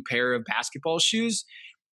new pair of basketball shoes,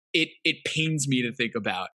 it pains me to think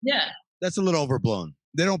about. Yeah. That's a little overblown.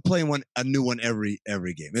 They don't play a new one every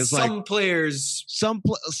game. It's some players, some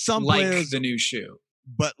like players, the new shoe,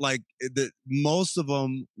 but like most of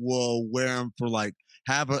them will wear them for like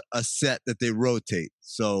have a set that they rotate.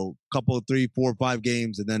 So couple of 3, 4, 5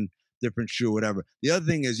 games, and then different shoe, whatever. The other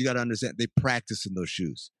thing is you got to understand they practice in those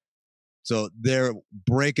shoes, so they're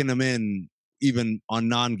breaking them in even on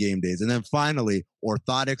non-game days. And then finally,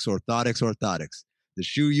 orthotics. The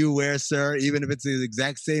shoe you wear, sir, even if it's the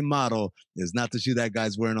exact same model, is not the shoe that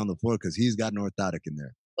guy's wearing on the floor, because he's got an orthotic in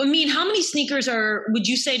there. I mean, how many sneakers would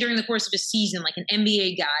you say during the course of a season, like an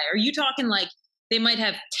NBA guy? Are you talking like they might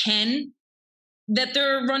have 10 that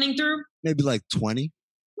they're running through? Maybe like 20.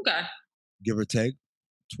 Okay. Give or take,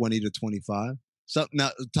 20 to 25. So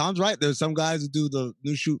now Tom's right. There's some guys who do the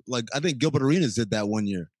new shoe. Like I think Gilbert Arenas did that one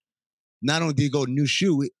year. Not only did he go new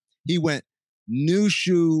shoe, he went new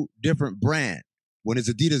shoe, different brand when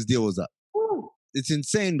his Adidas deal was up. Ooh. It's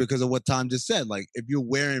insane because of what Tom just said. Like if you're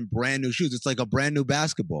wearing brand new shoes, it's like a brand new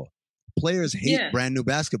basketball. Players hate brand new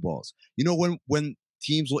basketballs. You know, when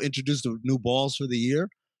teams will introduce the new balls for the year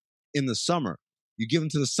in the summer, you give them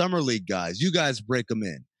to the summer league guys. You guys break them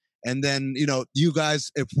in. And then, you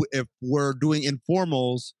guys, if we're doing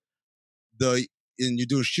informals, and you're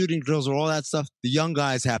doing shooting drills or all that stuff, the young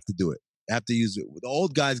guys have to do it. Have to use it. The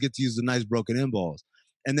old guys get to use the nice broken in balls.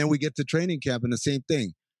 And then we get to training camp and the same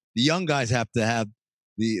thing. The young guys have to have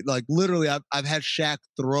literally I've had Shaq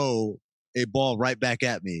throw a ball right back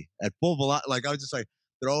at me at full velocity. Like I was just like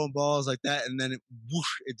throwing balls like that. And then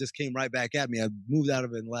it just came right back at me. I moved out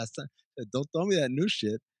of it last time. I said, don't throw me that new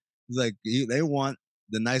shit. It's like they want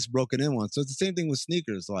the nice broken in one. So it's the same thing with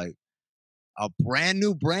sneakers. Like a brand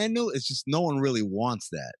new, it's just no one really wants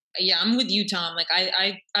that. Yeah, I'm with you, Tom. Like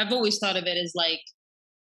I've always thought of it as like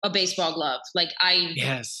a baseball glove. Like I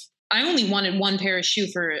only wanted one pair of shoe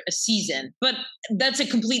for a season, but that's a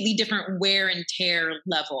completely different wear and tear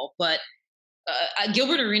level. But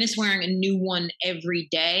Gilbert Arenas wearing a new one every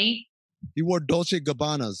day. He wore Dolce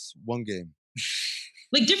Gabbana's one game.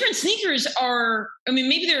 Like different sneakers are, I mean,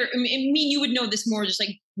 maybe you would know this more just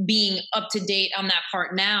like being up to date on that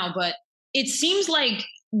part now, but it seems like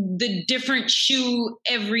the different shoe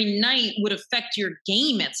every night would affect your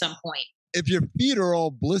game at some point. If your feet are all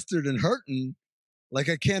blistered and hurting, like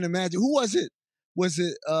I can't imagine. Who was it? Was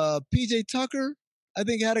it PJ Tucker? I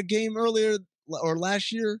think had a game earlier or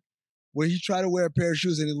last year where he tried to wear a pair of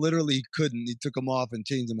shoes and he literally couldn't. He took them off and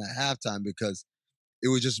changed them at halftime because it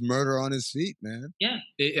was just murder on his feet, man. Yeah.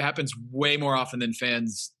 It happens way more often than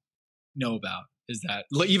fans know about, is that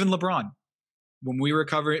even LeBron,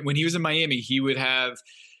 when he was in Miami, he would have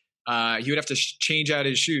to change out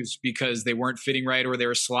his shoes because they weren't fitting right or they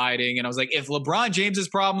were sliding. And I was like, if LeBron James has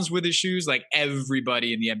problems with his shoes, like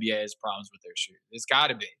everybody in the NBA has problems with their shoes. It's got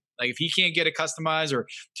to be. Like if he can't get it customized or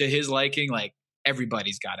to his liking, like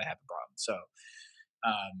everybody's got to have a problem. So,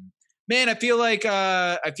 man, I feel like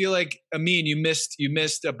Amin, you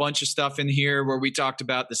missed a bunch of stuff in here where we talked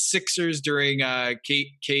about the Sixers during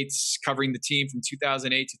Kate's covering the team from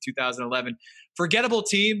 2008 to 2011. Forgettable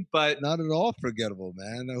team, but not at all forgettable,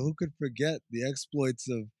 man. Now, who could forget the exploits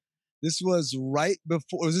of? This was right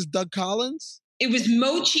before. Was this Doug Collins? It was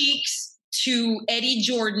Mo Cheeks to Eddie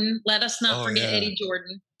Jordan. Let us not forget Eddie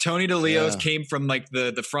Jordan. Tony DeLeo's came from like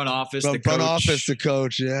the front office, from the front coach. office to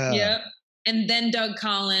coach. Yeah. Yep. And then Doug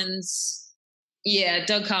Collins. Yeah,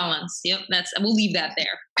 Doug Collins. Yep. We'll leave that there.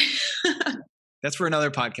 That's for another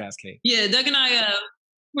podcast, Kate. Yeah, Doug and I,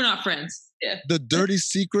 we're not friends. Yeah. The dirty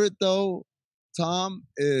secret, though, Tom,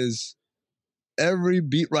 is every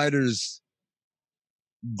beat writer's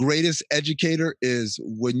greatest educator is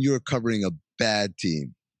when you're covering a bad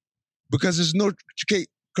team. Because there's no, Kate,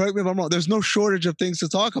 correct me if I'm wrong, there's no shortage of things to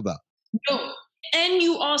talk about. No. And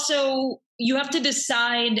you have to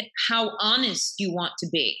decide how honest you want to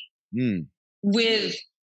be with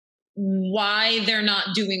why they're not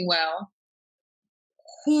doing well,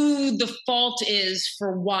 who the fault is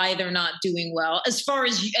for why they're not doing well, as far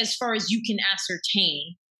as you can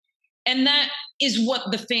ascertain. And that is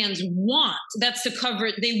what the fans want. That's the cover.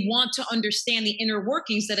 They want to understand the inner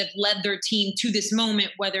workings that have led their team to this moment,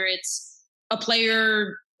 whether it's a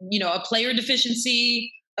player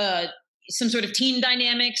deficiency, some sort of team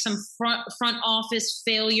dynamic, some front office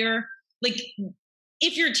failure. Like,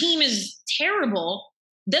 if your team is terrible,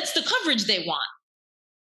 that's the coverage they want.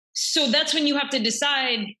 So that's when you have to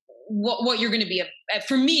decide what you're going to be.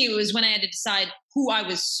 For me, it was when I had to decide who I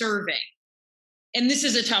was serving. And this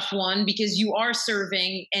is a tough one because you are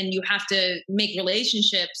serving and you have to make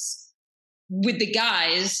relationships with the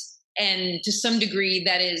guys. And to some degree,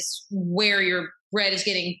 that is where your bread is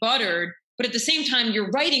getting buttered. But at the same time, you're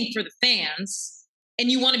writing for the fans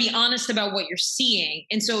and you want to be honest about what you're seeing.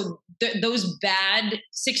 And so those bad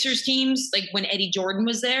Sixers teams, like when Eddie Jordan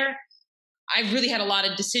was there, I really had a lot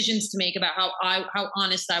of decisions to make about how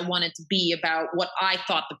honest I wanted to be about what I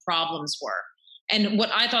thought the problems were. And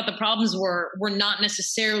what I thought the problems were not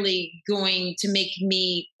necessarily going to make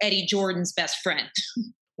me Eddie Jordan's best friend.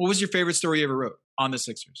 What was your favorite story you ever wrote on the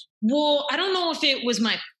Sixers? Well, I don't know if it was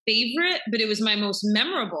my favorite, but it was my most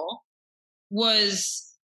memorable.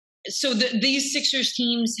 These Sixers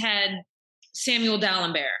teams had Samuel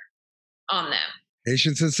Dalembert on them.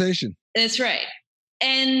 Haitian sensation. That's right.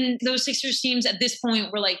 And those Sixers teams at this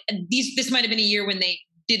point were like, this might have been a year when they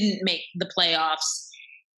didn't make the playoffs.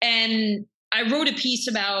 And I wrote a piece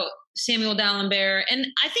about Samuel Dalembert, and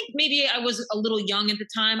I think maybe I was a little young at the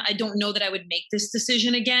time. I don't know that I would make this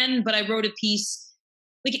decision again, but I wrote a piece.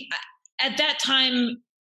 Like, at that time,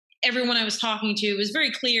 everyone I was talking to was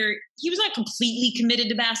very clear he was not completely committed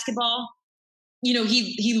to basketball. You know,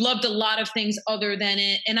 he loved a lot of things other than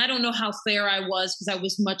it. And I don't know how fair I was because I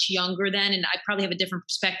was much younger then, and I probably have a different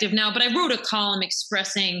perspective now. But I wrote a column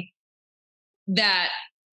expressing that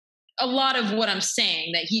a lot of what I'm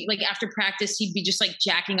saying, that he, like, after practice, he'd be just like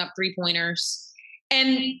jacking up 3-pointers.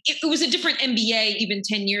 And it was a different NBA even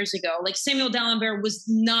 10 years ago. Like, Samuel Dalembert was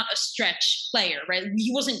not a stretch player, right? He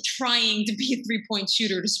wasn't trying to be a 3-point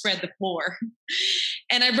shooter to spread the floor.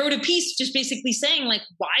 And I wrote a piece just basically saying, like,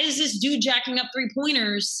 why is this dude jacking up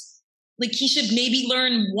 3-pointers? Like, he should maybe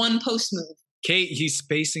learn one post move. Kate, he's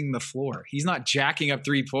spacing the floor. He's not jacking up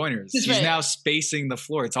 3-pointers. That's he's right. Now spacing the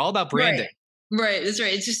floor. It's all about branding. Right. That's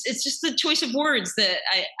right. It's just the choice of words that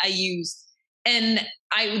I used. And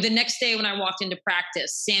the next day when I walked into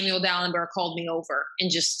practice, Samuel Dalembert called me over and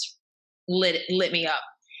just lit me up.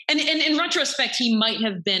 And in retrospect, he might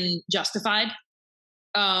have been justified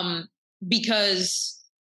because,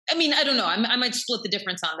 I mean, I don't know. I might split the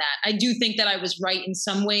difference on that. I do think that I was right in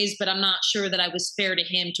some ways, but I'm not sure that I was fair to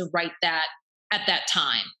him to write that at that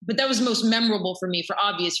time. But that was most memorable for me for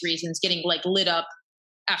obvious reasons, getting like lit up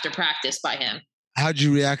after practice by him. How'd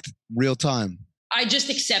you react real time? I just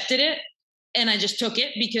accepted it. And I just took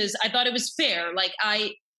it because I thought it was fair. Like,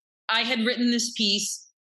 I had written this piece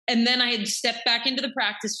and then I had stepped back into the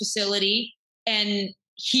practice facility and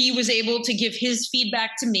he was able to give his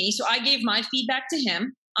feedback to me. So I gave my feedback to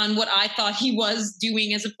him on what I thought he was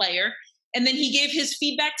doing as a player. And then he gave his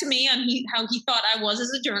feedback to me on how he thought I was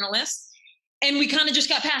as a journalist. And we kind of just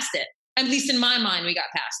got past it. At least in my mind, we got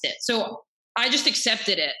past it. So I just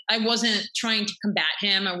accepted it. I wasn't trying to combat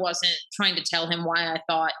him. I wasn't trying to tell him why I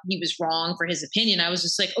thought he was wrong for his opinion. I was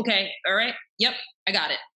just like, okay, all right. Yep, I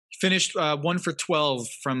got it. Finished 1 for 12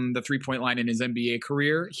 from the 3-point line in his NBA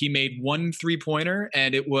career. He made 1 3-pointer,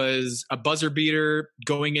 and it was a buzzer beater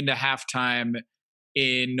going into halftime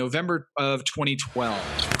in November of 2012.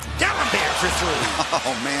 Dalembert for 3.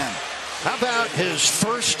 Oh, man. How about his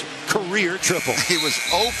first career triple. He was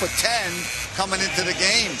 0 for 10 coming into the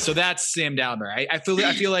game. So that's Sam Dallenberg. I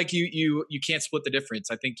feel like you can't split the difference.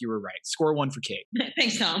 I think you were right. Score 1 for Kate.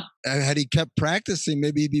 Thanks, Tom. Had he kept practicing,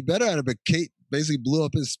 maybe he'd be better at it. But Kate basically blew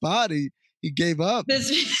up his spot. He gave up. That's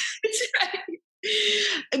right.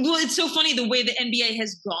 Well, it's so funny the way the NBA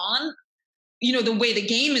has gone. You know, the way the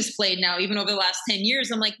game is played now, even over the last 10 years,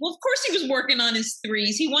 I'm like, well, of course he was working on his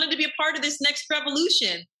threes. He wanted to be a part of this next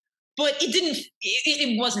revolution. But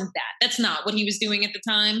it wasn't that. That's not what he was doing at the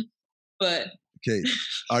time. But Okay,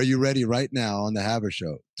 are you ready right now on the Haber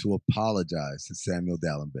Show to apologize to Samuel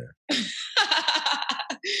Dallenberg?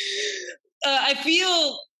 I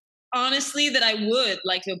feel, honestly, that I would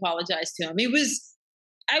like to apologize to him.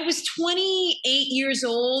 I was 28 years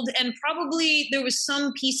old, and probably there was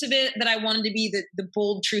some piece of it that I wanted to be the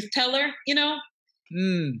bold truth teller, you know?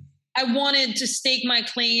 I wanted to stake my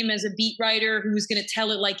claim as a beat writer who was going to tell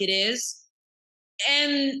it like it is.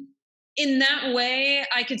 And in that way,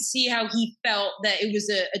 I could see how he felt that it was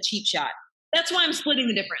a cheap shot. That's why I'm splitting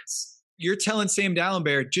the difference. You're telling Sam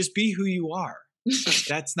Dallenberg, just be who you are.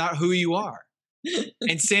 That's not who you are.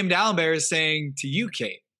 And Sam Dallenberg is saying to you,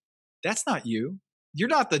 Kate, that's not you. You're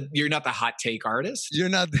not the hot take artist. You're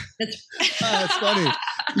not. That's funny.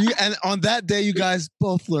 And on that day, you guys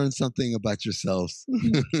both learned something about yourselves.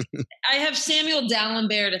 I have Samuel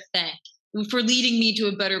Dallenberg to thank for leading me to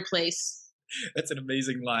a better place. That's an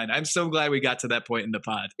amazing line. I'm so glad we got to that point in the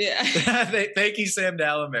pod. Yeah. Thank you, Sam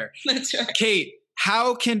Dallenberg. That's right. Kate,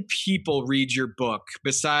 how can people read your book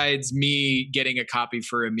besides me getting a copy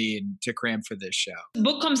for Amin to cram for this show? The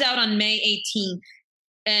book comes out on May 18th.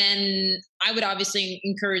 And I would obviously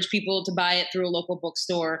encourage people to buy it through a local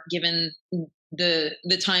bookstore, given the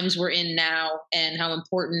times we're in now and how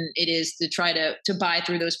important it is to try to buy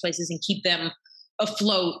through those places and keep them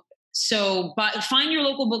afloat. So find your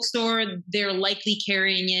local bookstore. They're likely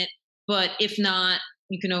carrying it. But if not,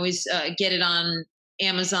 you can always get it on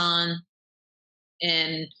Amazon.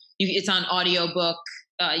 And it's on audiobook.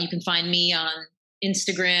 You can find me on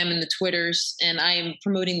Instagram and the Twitters, and I am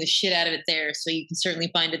promoting the shit out of it there, so you can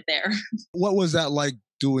certainly find it there. What was that like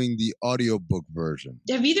doing the audiobook version?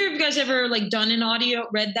 Have either of you guys ever done an audio,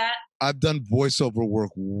 read that? I've done voiceover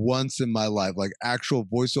work once in my life, like actual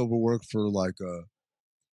voiceover work for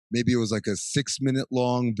maybe it was like a 6-minute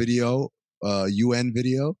long video, UN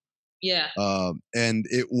video. Yeah. And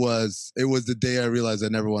it was the day I realized I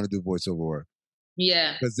never want to do voiceover work.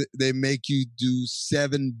 Yeah. Because they make you do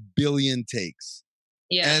 7 billion takes.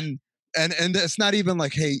 Yeah. And it's not even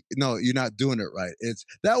like, hey, no, you're not doing it right.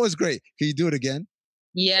 That was great. Can you do it again?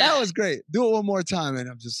 Yeah. That was great. Do it one more time. And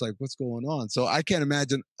I'm just like, what's going on? So I can't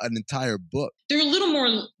imagine an entire book. They're a little more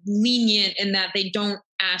lenient in that they don't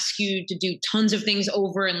ask you to do tons of things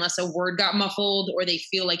over unless a word got muffled or they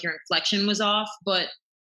feel like your inflection was off. But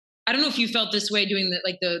I don't know if you felt this way doing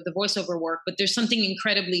the voiceover work, but there's something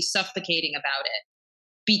incredibly suffocating about it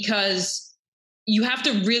because you have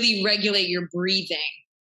to really regulate your breathing.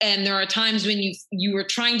 And there are times when you are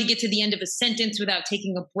trying to get to the end of a sentence without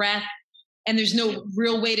taking a breath, and there's no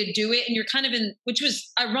real way to do it. And you're kind of which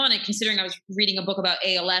was ironic considering I was reading a book about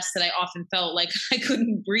ALS that I often felt like I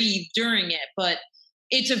couldn't breathe during it. But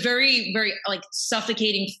it's a very, very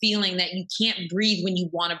suffocating feeling that you can't breathe when you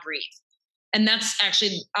want to breathe. And that's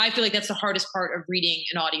actually, I feel like that's the hardest part of reading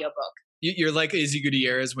an audiobook. You're like Izzy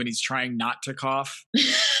Gutierrez when he's trying not to cough.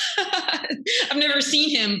 I've never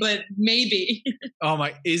seen him, but maybe. Oh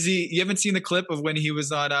my, Izzy, you haven't seen the clip of when he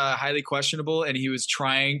was on Highly Questionable and he was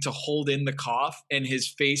trying to hold in the cough and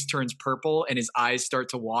his face turns purple and his eyes start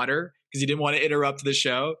to water because he didn't want to interrupt the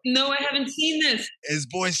show? No, I haven't seen this. His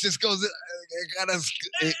voice just goes,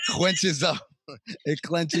 it clenches up. It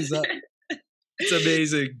clenches up. It's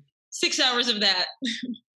amazing. 6 hours of that.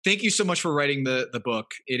 Thank you so much for writing the book.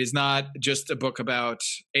 It is not just a book about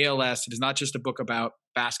ALS. It is not just a book about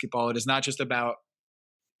basketball. It is not just about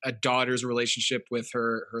a daughter's relationship with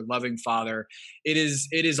her loving father. It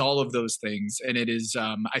is all of those things. And it is,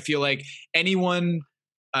 I feel like anyone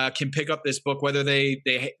can pick up this book, whether they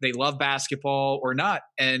love basketball or not.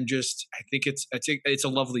 And just, I think it's a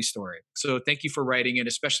lovely story. So thank you for writing it,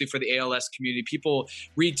 especially for the ALS community. People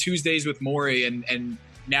read Tuesdays with Maury and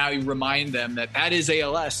now you remind them that is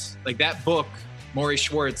ALS. Like that book, Maury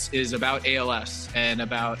Schwartz, is about ALS and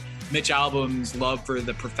about Mitch Albom's love for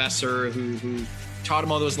the professor who taught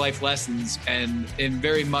him all those life lessons. And in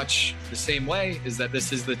very much the same way is that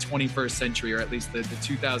this is the 21st century, or at least the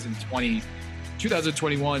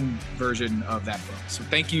 2021 version of that book. So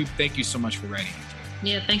thank you so much for writing it.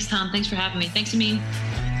 Yeah, thanks, Tom. Thanks for having me. Thanks, Amin.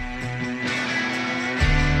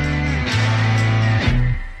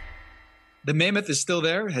 The mammoth is still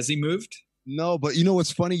there. Has he moved? No, but you know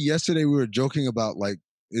what's funny? Yesterday we were joking about like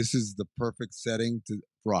this is the perfect setting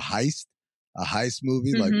for a heist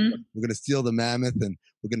movie. Like we're gonna steal the mammoth and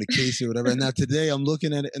we're gonna case it, or whatever. And now today I'm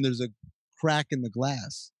looking at it and there's a crack in the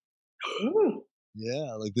glass. Ooh.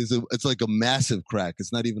 Yeah, like it's like a massive crack.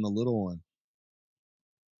 It's not even a little one.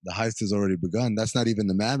 The heist has already begun. That's not even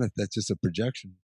the mammoth. That's just a projection.